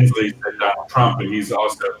 Jay Inslee said Donald Trump, and he's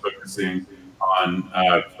also focusing on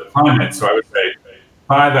the climate. So I would say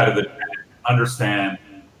 5 out of the 10 understand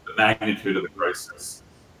the magnitude of the crisis.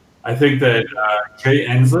 I think that Jay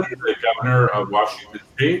Inslee, the governor of Washington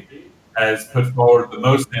State, has put forward the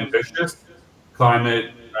most ambitious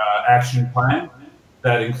climate action plan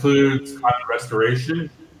that includes climate restoration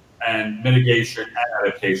and mitigation and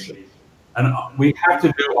adaptation. And we have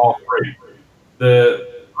to do all 3.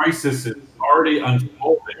 The crisis is already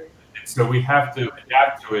unfolding, and so we have to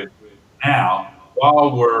adapt to it now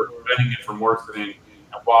while we're preventing it from worsening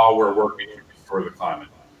and while we're working to restore the climate.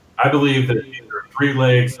 I believe that these are 3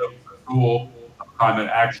 legs of the stool of climate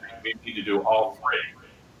action. We need to do all 3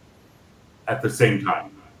 at the same time.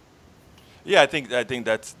 Yeah, I think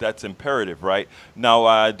that's imperative, right?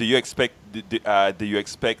 Now, do you expect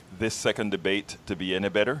this second debate to be any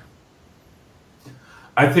better?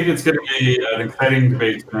 I think it's going to be an exciting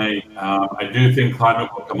debate tonight. I do think climate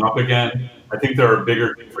will come up again. I think there are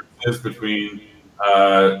bigger differences between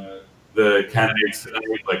the candidates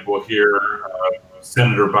tonight. Like we'll hear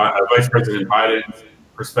Vice President Biden's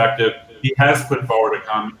perspective. He has put forward a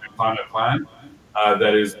climate plan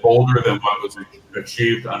that is bolder than what was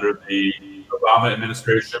achieved under the Obama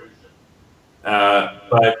administration.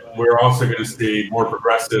 But we're also going to see more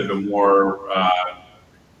progressive and more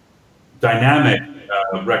dynamic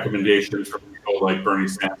recommendations from people like Bernie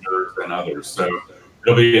Sanders and others. So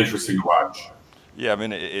it'll be interesting to watch. Yeah, I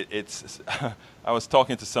mean, it's I was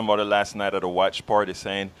talking to somebody last night at a watch party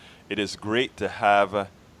saying it is great to have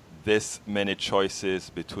this many choices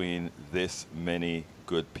between this many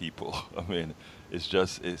good people. I mean, it's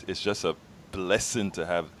just a blessing to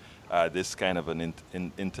have this kind of an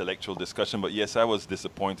intellectual discussion. But yes, I was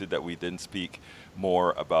disappointed that we didn't speak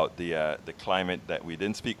more about the climate, that we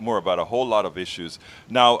didn't speak more about a whole lot of issues.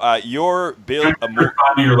 Now, your bill... Can I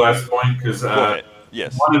respond to your last point? Because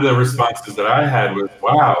yes. One of the responses that I had was,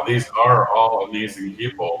 wow, these are all amazing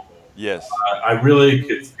people. Yes. I really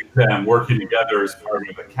could see them working together as part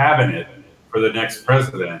of the cabinet for the next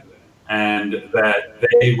president, and that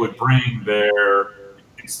they would bring their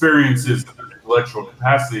experiences and their intellectual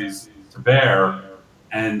capacities to bear.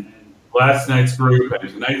 And last night's group and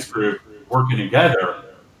tonight's group working together,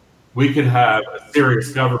 we could have a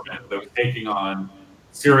serious government that was taking on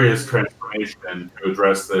serious transformation to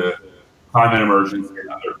address the climate emergency and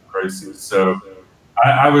other crises. So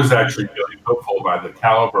I was actually feeling hopeful by the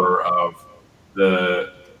caliber of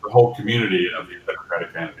the whole community of these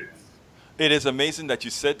Democratic candidates. It is amazing that you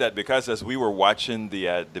said that, because as we were watching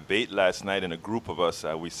the debate last night, in a group of us,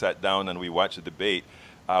 we sat down and we watched the debate.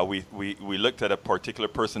 We looked at a particular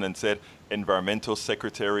person and said, environmental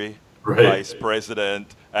secretary, right, vice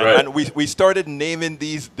president, and, right, and we started naming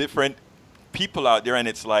these different people out there, and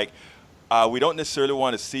it's like, we don't necessarily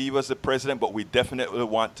want to see you as the president, but we definitely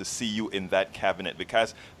want to see you in that cabinet,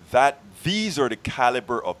 because these are the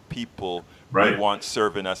caliber of people right, we want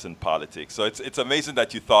serving us in politics. So it's amazing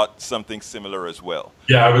that you thought something similar as well.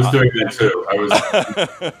 Yeah, I was doing that too.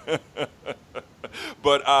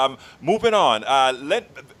 But moving on,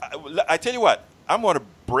 I tell you what, I'm going to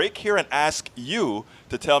break here and ask you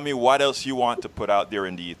to tell me what else you want to put out there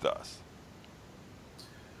in the ethos.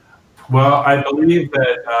 Well, I believe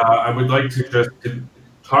that I would like to just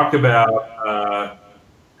talk about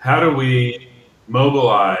how do we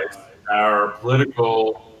mobilize our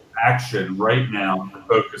political action right now to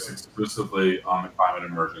focus exclusively on the climate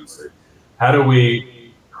emergency. How do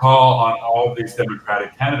we call on all of these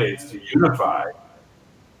Democratic candidates to unify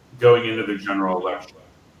going into the general election?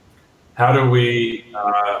 How do we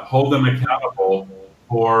hold them accountable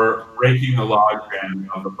for breaking the logjam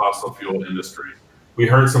of the fossil fuel industry? We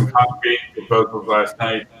heard some concrete proposals last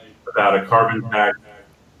night about a carbon tax.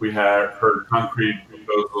 We heard concrete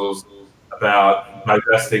proposals about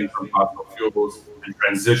divesting from fossil fuels and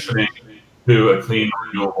transitioning to a clean,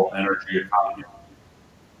 renewable energy economy.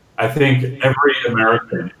 I think every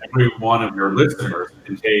American, every one of your listeners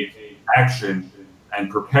can take action and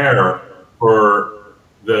prepare for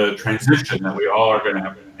the transition that we all are going to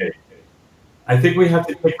have to take. I think we have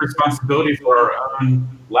to take responsibility for our own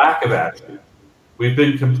lack of action. We've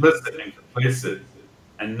been complicit and complacent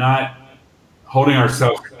and not holding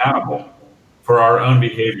ourselves accountable for our own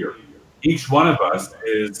behavior. Each one of us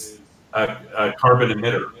is a carbon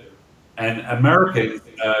emitter, and Americans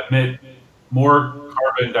emit more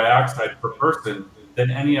carbon dioxide per person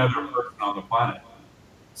than any other person on the planet.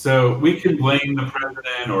 So we can blame the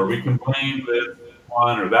president, or we can blame this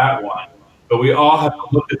one or that one, but we all have to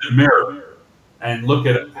look at the mirror and look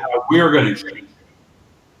at how we're going to change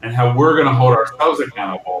and how we're going to hold ourselves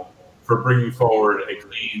accountable for bringing forward a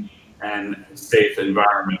clean and safe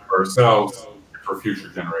environment for ourselves and for future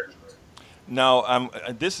generations. Now,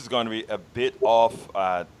 this is going to be a bit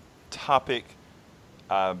off topic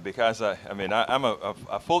because I'm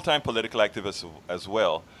a full-time political activist as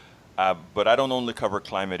well, but I don't only cover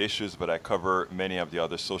climate issues, but I cover many of the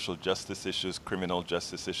other social justice issues, criminal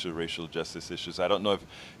justice issues, racial justice issues. I don't know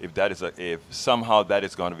if that is if somehow that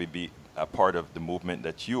is going to be a part of the movement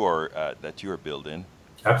that you are building.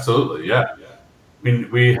 Absolutely, yeah. I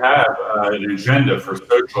mean, we have an agenda for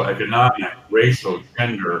social, economic, racial,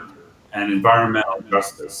 gender, and environmental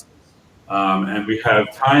justice. And we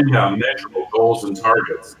have time-bound measurable goals and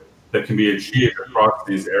targets that can be achieved across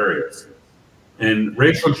these areas. And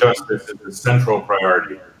racial justice is a central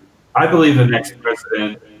priority. I believe the next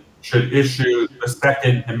president should issue the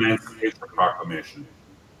second Emancipation Proclamation.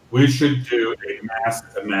 We should do a mass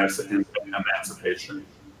emancipation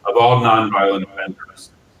of all nonviolent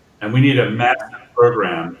offenders. And we need a massive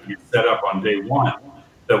program to be set up on day one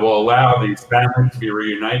that will allow these families to be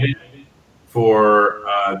reunited, for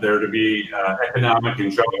there to be economic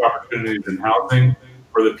and job opportunities in housing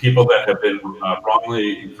for the people that have been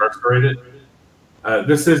wrongly incarcerated.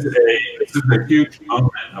 This is a huge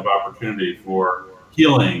moment of opportunity for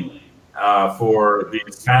healing for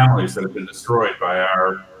these families that have been destroyed by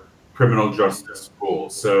our criminal justice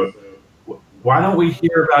rules. So why don't we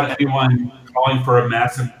hear about anyone calling for a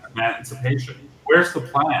mass emancipation? Where's the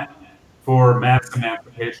plan for mass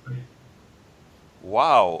emancipation?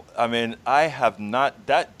 Wow, I mean, I have not.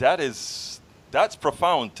 That's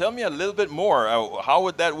profound. Tell me a little bit more. How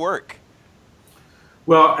would that work?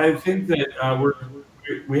 Well, I think that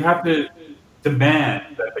we have to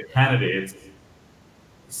demand that the candidates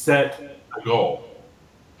set a goal.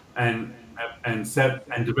 and set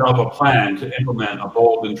and develop a plan to implement a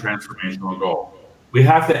bold and transformational goal. We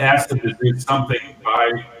have to ask them to do something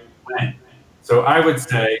by when. So I would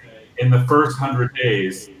say in the first 100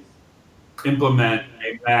 days, implement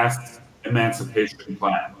a mass emancipation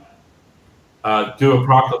plan. Do a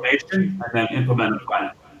proclamation and then implement a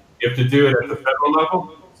plan. You have to do it at the federal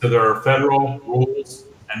level. So there are federal rules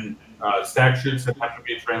and statutes that have to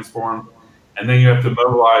be transformed. And then you have to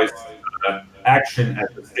mobilize action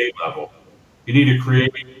at the state level. You need to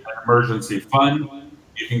create an emergency fund.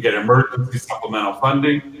 You can get emergency supplemental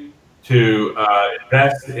funding to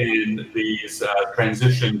invest in these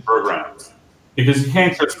transition programs. Because you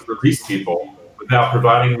can't just release people without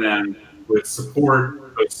providing them with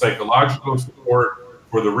support, both psychological support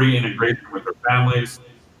for the reintegration with their families,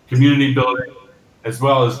 community building, as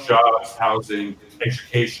well as jobs, housing,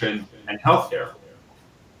 education, and healthcare.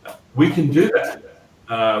 We can do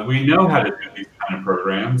that. We know how to do these kind of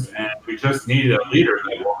programs, and we just need a leader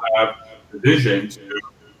that will have the vision to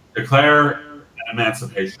declare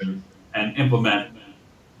emancipation and implement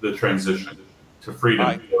the transition to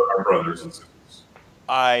freedom for our brothers and sisters.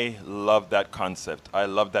 I love that concept. I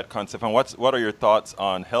love that concept. And what are your thoughts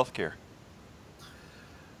on healthcare?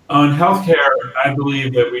 On healthcare, I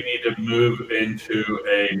believe that we need to move into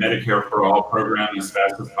a Medicare for All program as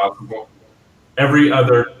fast as possible. Every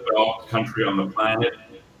other developed country on the planet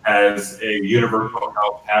has a universal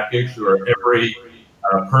health package where every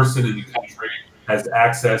person in the country has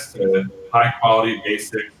access to high quality,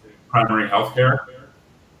 basic primary health care.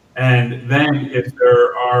 And then if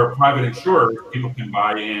there are private insurers, people can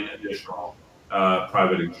buy in additional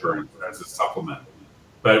private insurance as a supplement.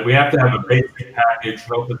 But we have to have a basic package.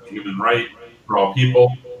 Health is a human right for all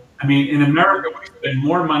people. I mean, in America, we spend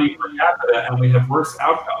more money per capita and we have worse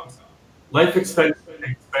outcomes. Life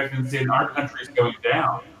expectancy in our country is going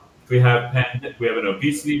down. We have an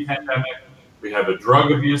obesity pandemic. We have a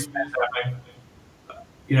drug abuse pandemic.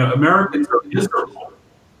 You know, Americans are miserable,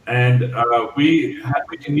 and we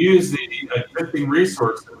can use the existing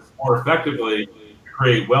resources more effectively to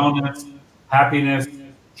create wellness, happiness,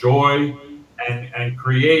 joy, and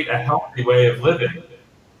create a healthy way of living,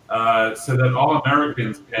 so that all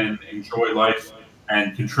Americans can enjoy life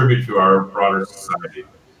and contribute to our broader society.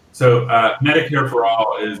 So Medicare for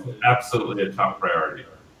All is absolutely a top priority.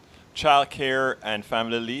 Child care and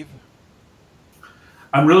family leave?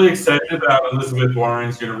 I'm really excited about Elizabeth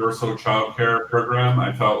Warren's Universal Child Care program.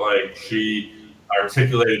 I felt like she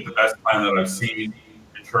articulated the best plan that I've seen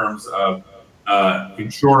in terms of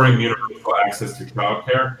ensuring universal access to child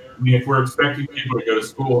care. I mean, if we're expecting people to go to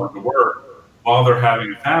school and to work while they're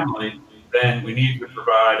having a family, then we need to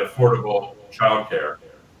provide affordable child care.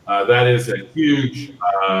 That is a huge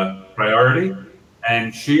priority,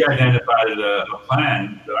 and she identified a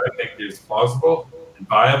plan that I think is plausible and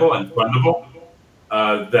viable and fundable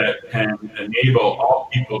that can enable all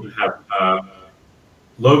people to have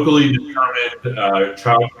locally determined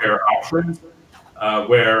child care options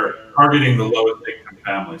where targeting the lowest income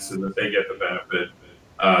families so that they get the benefit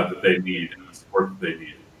that they need and the support that they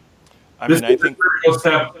need. This is a critical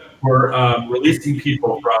step for releasing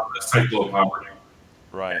people from the cycle of poverty.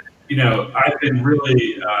 Right. You know, I've been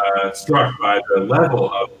really struck by the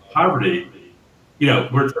level of poverty. You know,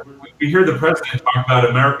 we hear the president talk about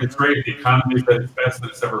America's great, the economy is the best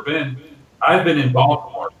that it's ever been. I've been in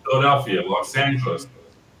Baltimore, Philadelphia, Los Angeles,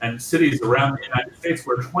 and cities around the United States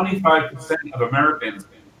where 25% of Americans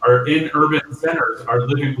are in urban centers are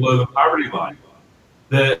living below the poverty line.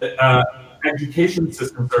 The education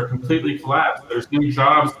systems are completely collapsed. There's no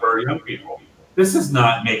jobs for our young people. This is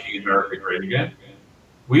not making America great again.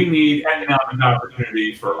 We need economic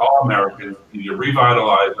opportunity for all Americans. We need to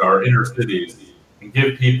revitalize our inner cities and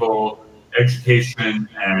give people education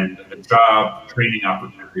and a job training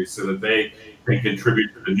opportunities so that they can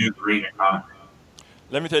contribute to the new green economy.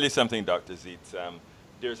 Let me tell you something, Dr. Zeitz.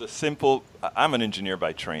 There's a simple, I'm an engineer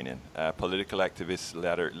by training, political activist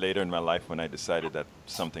later in my life when I decided that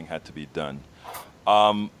something had to be done.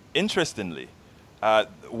 Interestingly,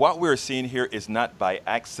 what we're seeing here is not by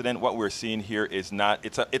accident. What we're seeing here is not,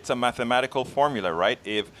 it's a mathematical formula, right?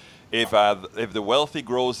 If the wealthy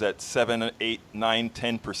grows at 7, 8, 9,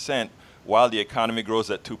 10%, while the economy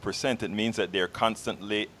grows at 2%, it means that they're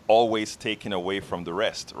constantly always taking away from the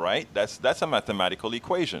rest, right? That's a mathematical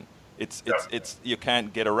equation. It's you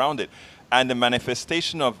can't get around it. And the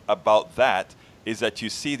manifestation about that is that you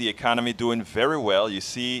see the economy doing very well. You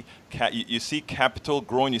see capital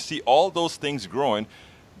growing. You see all those things growing.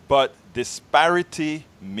 But disparity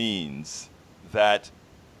means that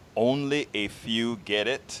only a few get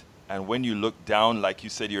it. And when you look down, like you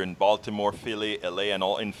said, you're in Baltimore, Philly, LA, and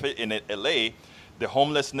all in LA, The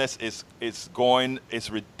homelessness is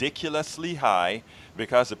ridiculously high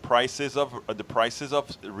because the prices of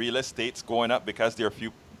real estate's going up because there are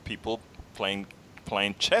few people playing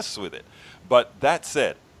chess with it. But that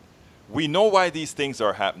said, we know why these things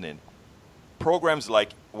are happening. Programs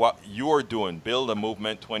like what you're doing, Build a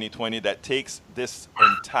Movement 2020, that takes this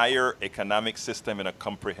entire economic system in a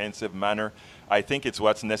comprehensive manner, I think it's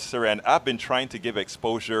what's necessary. And I've been trying to give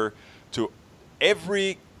exposure to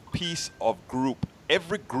every piece of group,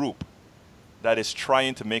 every group that is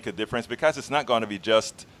trying to make a difference, because it's not going to be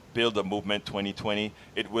just Build a Movement 2020.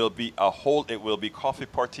 It will be it will be Coffee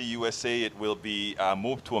Party USA, it will be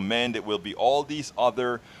Move to Amend, it will be all these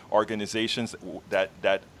other organizations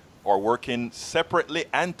that are working separately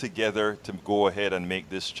and together to go ahead and make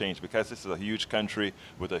this change, because this is a huge country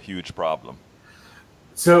with a huge problem.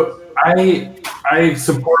 So I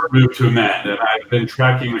support Move to Amend, and I've been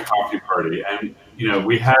tracking the Coffee Party, and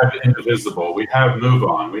we have Indivisible, we have Move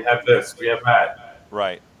On, we have this, we have that.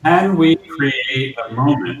 Right. And we create a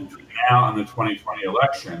moment now in the 2020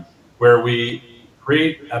 election where we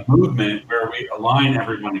create a movement where we align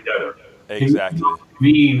everyone together. Exactly.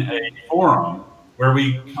 Mean a forum where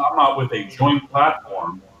we come up with a joint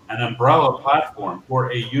platform, an umbrella platform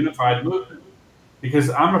for a unified movement.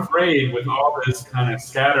 Because I'm afraid with all this kind of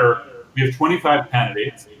scatter, we have 25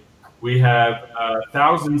 candidates, we have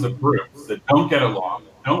thousands of groups that don't get along,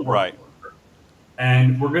 don't work together,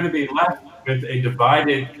 and we're going to be left with a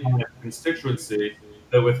divided kind of constituency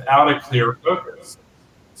that without a clear focus.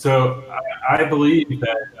 So I believe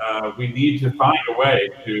that we need to find a way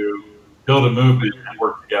to build a movement and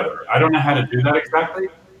work together. I don't know how to do that exactly,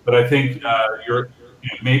 but I think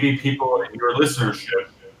maybe people in your listenership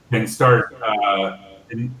can start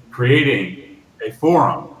in creating a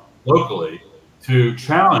forum locally to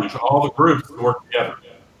challenge all the groups to work together.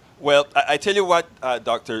 Well, I tell you what,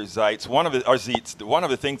 Dr. Zeitz, one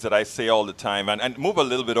of the things that I say all the time, and move a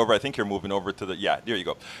little bit over, I think you're moving over to there you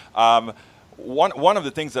go. One of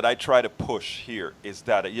the things that I try to push here is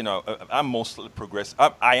that, I'm mostly progressive.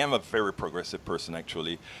 I am a very progressive person,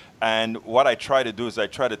 actually. And what I try to do is I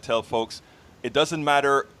try to tell folks, it doesn't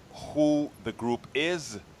matter who the group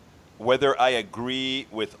is, whether I agree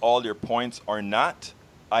with all your points or not,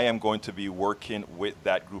 I am going to be working with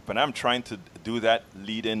that group. And I'm trying to do that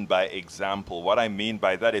lead-in by example. What I mean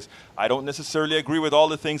by that is I don't necessarily agree with all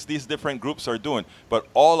the things these different groups are doing, but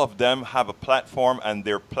all of them have a platform, and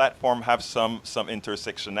their platform have some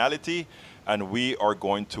intersectionality, and we are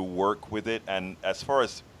going to work with it. And as far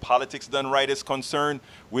as Politics Done Right is concerned,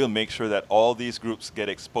 we'll make sure that all these groups get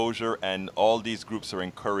exposure, and all these groups are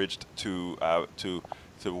encouraged to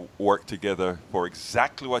work together for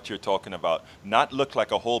exactly what you're talking about. Not look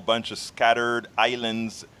like a whole bunch of scattered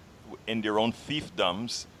islands in their own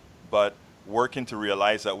fiefdoms, but working to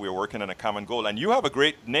realize that we're working on a common goal. And you have a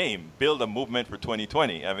great name, Build a Movement for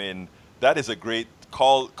 2020. I mean, that is a great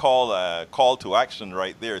call to action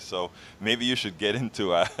right there. So maybe you should get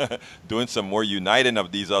into doing some more uniting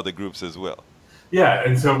of these other groups as well. Yeah,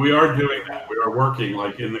 and so we are doing that. We are working,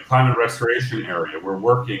 like in the climate restoration area, we're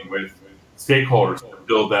working with stakeholders to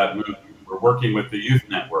build that movement. We're working with the youth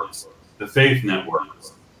networks, the faith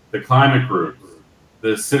networks, the climate groups,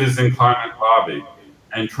 the citizen climate lobby,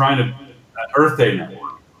 and trying to Earth Day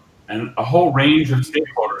network, and a whole range of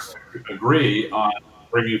stakeholders to agree on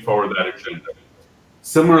bringing forward that agenda.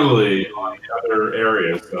 Similarly, on the other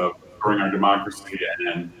areas of growing our democracy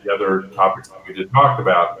and the other topics that we did talk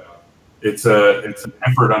about, it's an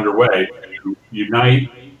effort underway to unite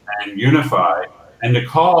and unify, and to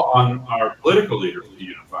call on our political leaders to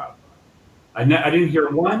unify. I didn't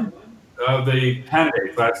hear one of the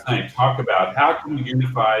candidates last night talk about how can we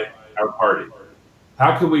unify our party?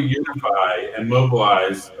 How can we unify and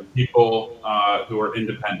mobilize people who are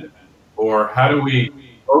independent? Or how do we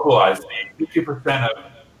mobilize the 50% of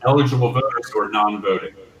eligible voters who are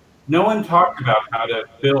non-voting? No one talked about how to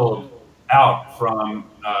build out from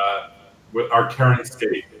our current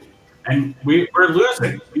state. And we're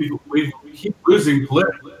losing. We keep losing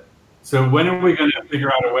politically. So when are we going to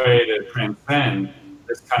figure out a way to transcend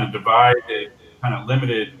this kind of divided, kind of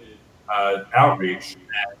limited outreach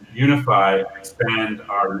and unify and expand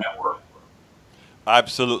our network?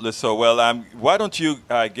 Absolutely. So, well, why don't you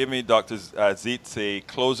give me, Dr. Zeitz, a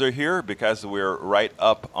closer here, because we're right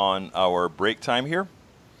up on our break time here.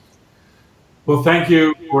 Well, thank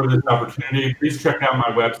you for this opportunity. Please check out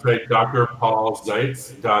my website,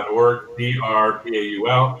 drpaulzeitz.org,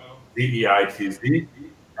 DrPaulZeitz,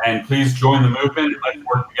 and please join the movement. Let's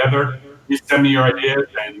work together. Please send me your ideas,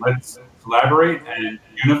 and let's collaborate and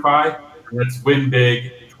unify, and let's win big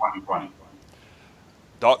in 2020.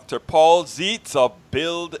 Dr. Paul Zeitz of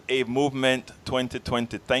Build a Movement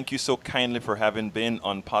 2020. Thank you so kindly for having been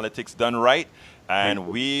on Politics Done Right, and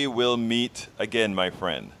we will meet again, my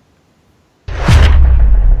friend.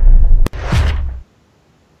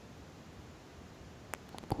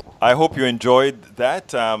 I hope you enjoyed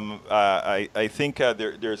that. I think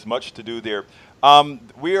there's much to do there.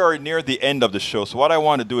 We are near the end of the show, so what I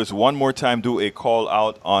want to do is one more time do a call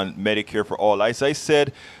out on Medicare for All. As I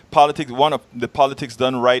said, one of the Politics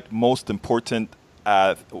Done Right most important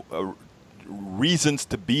reasons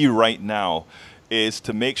to be right now is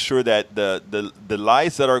to make sure that the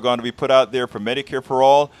lies that are going to be put out there for Medicare for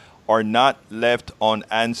All are not left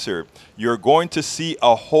unanswered. You're going to see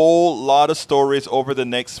a whole lot of stories over the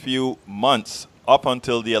next few months up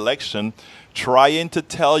until the election trying to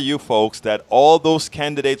tell you folks that all those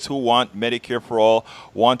candidates who want Medicare for All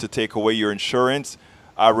want to take away your insurance.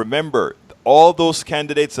 Remember, all those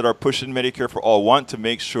candidates that are pushing Medicare for All want to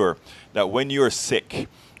make sure that when you're sick,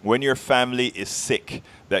 when your family is sick,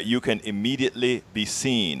 that you can immediately be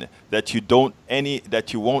seen, that you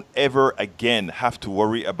won't ever again have to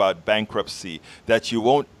worry about bankruptcy, that you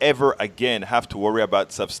won't ever again have to worry about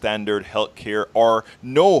substandard health care or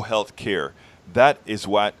no health care. That is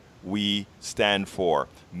what we stand for.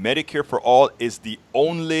 Medicare for All is the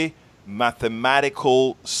only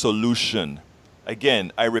mathematical solution.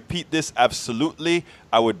 Again, I repeat this absolutely.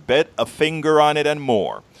 I would bet a finger on it and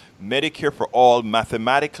more. Medicare for All,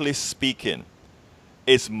 mathematically speaking,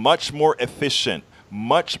 is much more efficient,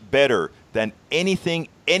 much better than anything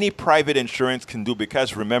any private insurance can do,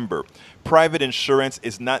 because remember, private insurance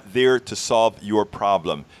is not there to solve your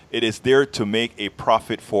problem. It is there to make a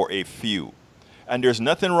profit for a few. And there's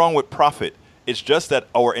nothing wrong with profit. It's just that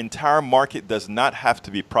our entire market does not have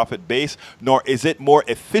to be profit-based, nor is it more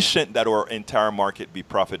efficient that our entire market be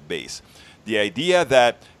profit-based. The idea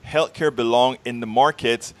that healthcare belongs in the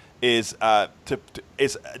markets is the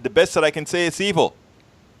best that I can say. It's evil.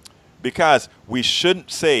 Because we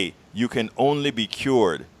shouldn't say you can only be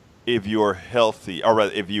cured if you're healthy, or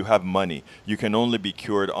rather, if you have money. You can only be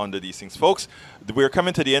cured under these things. Folks, we're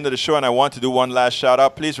coming to the end of the show, and I want to do one last shout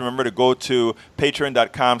out. Please remember to go to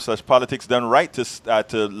patreon.com/politicsdoneright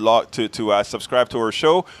to subscribe to our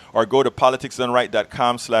show, or go to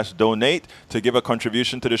politicsdoneright.com/donate to give a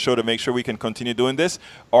contribution to the show to make sure we can continue doing this,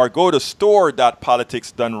 or go to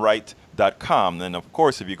store.politicsdoneright.com. And of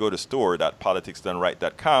course, if you go to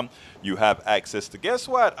store.politicsdoneright.com, you have access to, guess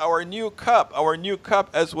what, our new cup,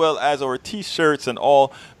 as well as our t-shirts and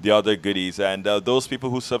all the other goodies. And those people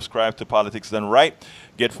who subscribe to Politics Done Right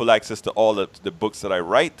get full access to all of the books that I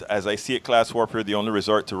write. As I See It, Class Warfare, the only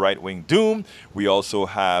resort to right-wing doom. We also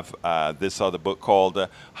have this other book called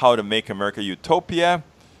How to Make America Utopia.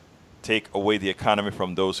 Take away the economy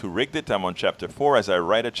from those who rigged it. I'm on chapter 4. As I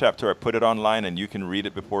write a chapter, I put it online, and you can read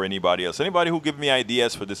it before anybody else. Anybody who give me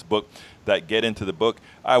ideas for this book that get into the book,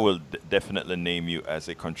 I will definitely name you as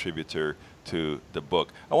a contributor to the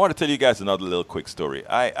book. I want to tell you guys another little quick story.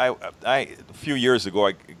 A few years ago,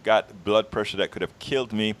 I got blood pressure that could have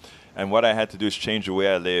killed me, and what I had to do is change the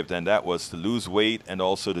way I lived, and that was to lose weight and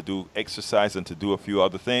also to do exercise and to do a few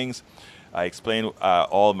other things. I explained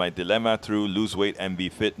all my dilemma through Lose Weight and Be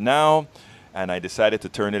Fit Now, and I decided to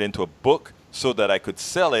turn it into a book so that I could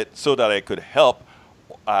sell it, so that I could help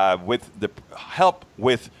with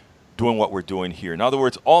doing what we're doing here. In other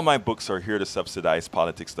words, all my books are here to subsidize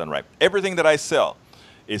Politics Done Right. Everything that I sell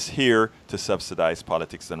is here to subsidize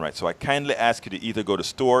Politics Done Right. So I kindly ask you to either go to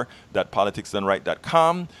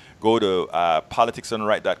store.politicsdoneright.com, go to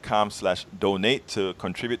politicsdoneright.com/donate to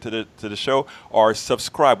contribute to the show, or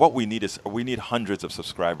subscribe. What we need is hundreds of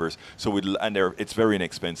subscribers. So it's very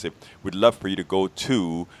inexpensive. We'd love for you to go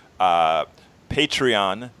to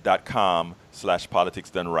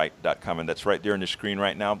patreon.com/politicsdoneright.com, and that's right there on the screen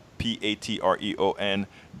right now.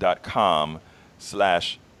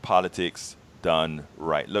 patreon.com/politics done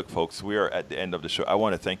right. Look, folks, we are at the end of the show. I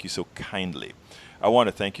want to thank you so kindly. I want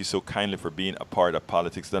to thank you so kindly for being a part of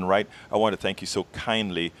Politics Done Right. I want to thank you so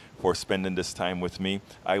kindly for spending this time with me.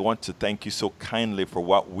 I want to thank you so kindly for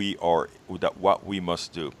what we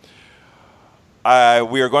must do.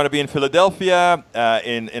 We are going to be in Philadelphia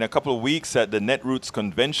in a couple of weeks at the Netroots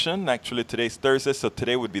Convention. Actually, today's Thursday, so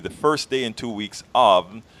today would be the first day in 2 weeks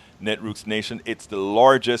of Netroots Nation. It's the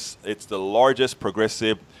largest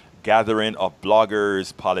progressive gathering of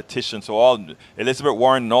bloggers, politicians. So all Elizabeth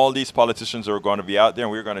Warren and all these politicians are going to be out there,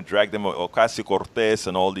 and we're going to drag them. Ocasio-Cortez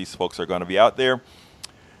and all these folks are going to be out there,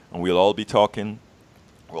 and we'll all be talking,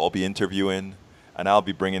 we'll all be interviewing, and I'll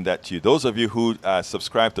be bringing that to you. Those of you who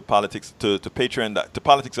subscribe to Patreon, to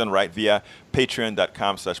Politics Done Right via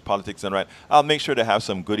patreon.com/politicsdoneright, I'll make sure to have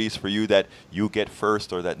some goodies for you that you get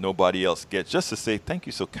first or that nobody else gets, just to say thank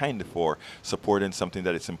you so kindly for supporting something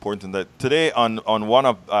that is important. And that today on one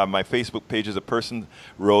of my Facebook pages, a person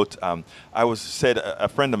wrote, a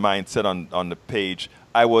friend of mine said on the page,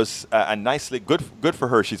 I was nicely good for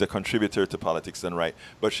her. She's a contributor to Politics Done Right.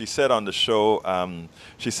 But she said on the show,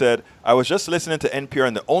 she said, I was just listening to NPR,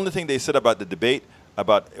 and the only thing they said about the debate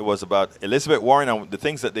was about Elizabeth Warren, and the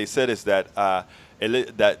things that they said is that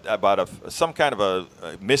some kind of a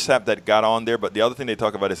mishap that got on there. But the other thing they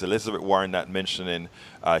talk about is Elizabeth Warren not mentioning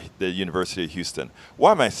the University of Houston.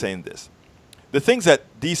 Why am I saying this? The things that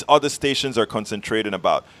these other stations are concentrating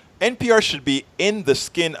about, NPR should be in the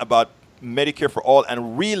skin about Medicare for all,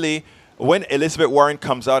 and really, when Elizabeth Warren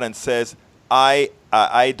comes out and says, I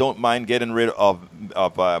don't mind getting rid of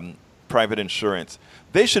private insurance,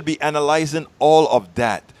 they should be analyzing all of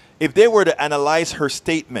that. If they were to analyze her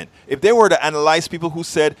statement, if they were to analyze people who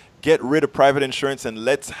said, get rid of private insurance and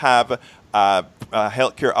let's have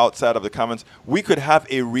healthcare outside of the commons, we could have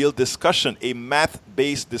a real discussion, a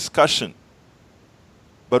math-based discussion.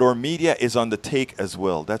 But our media is on the take as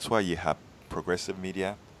well. That's why you have progressive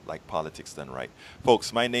media like Politics Done Right.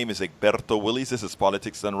 Folks, my name is Egberto Willies. This is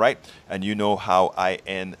Politics Done Right. And you know how I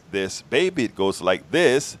end this baby. It goes like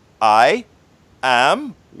this. I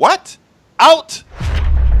am what? Out!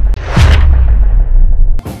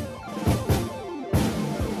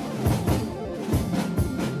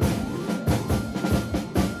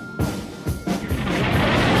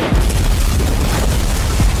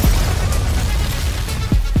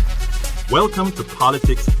 Welcome to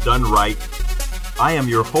Politics Done Right. I am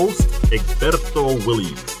your host, Egberto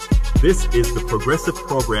Willies. This is the progressive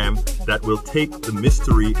program that will take the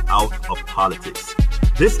mystery out of politics.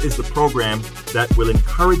 This is the program that will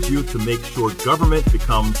encourage you to make sure government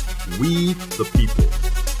becomes we the people.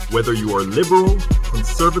 Whether you are liberal,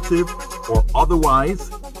 conservative, or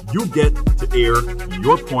otherwise, you get to air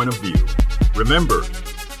your point of view. Remember,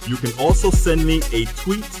 you can also send me a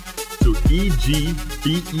tweet to EGBERTOWILLIES.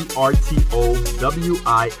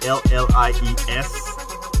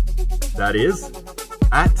 That is,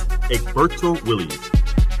 at Egberto Willies.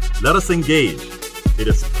 Let us engage. It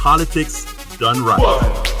is Politics Done Right.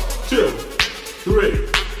 1, 2, 3.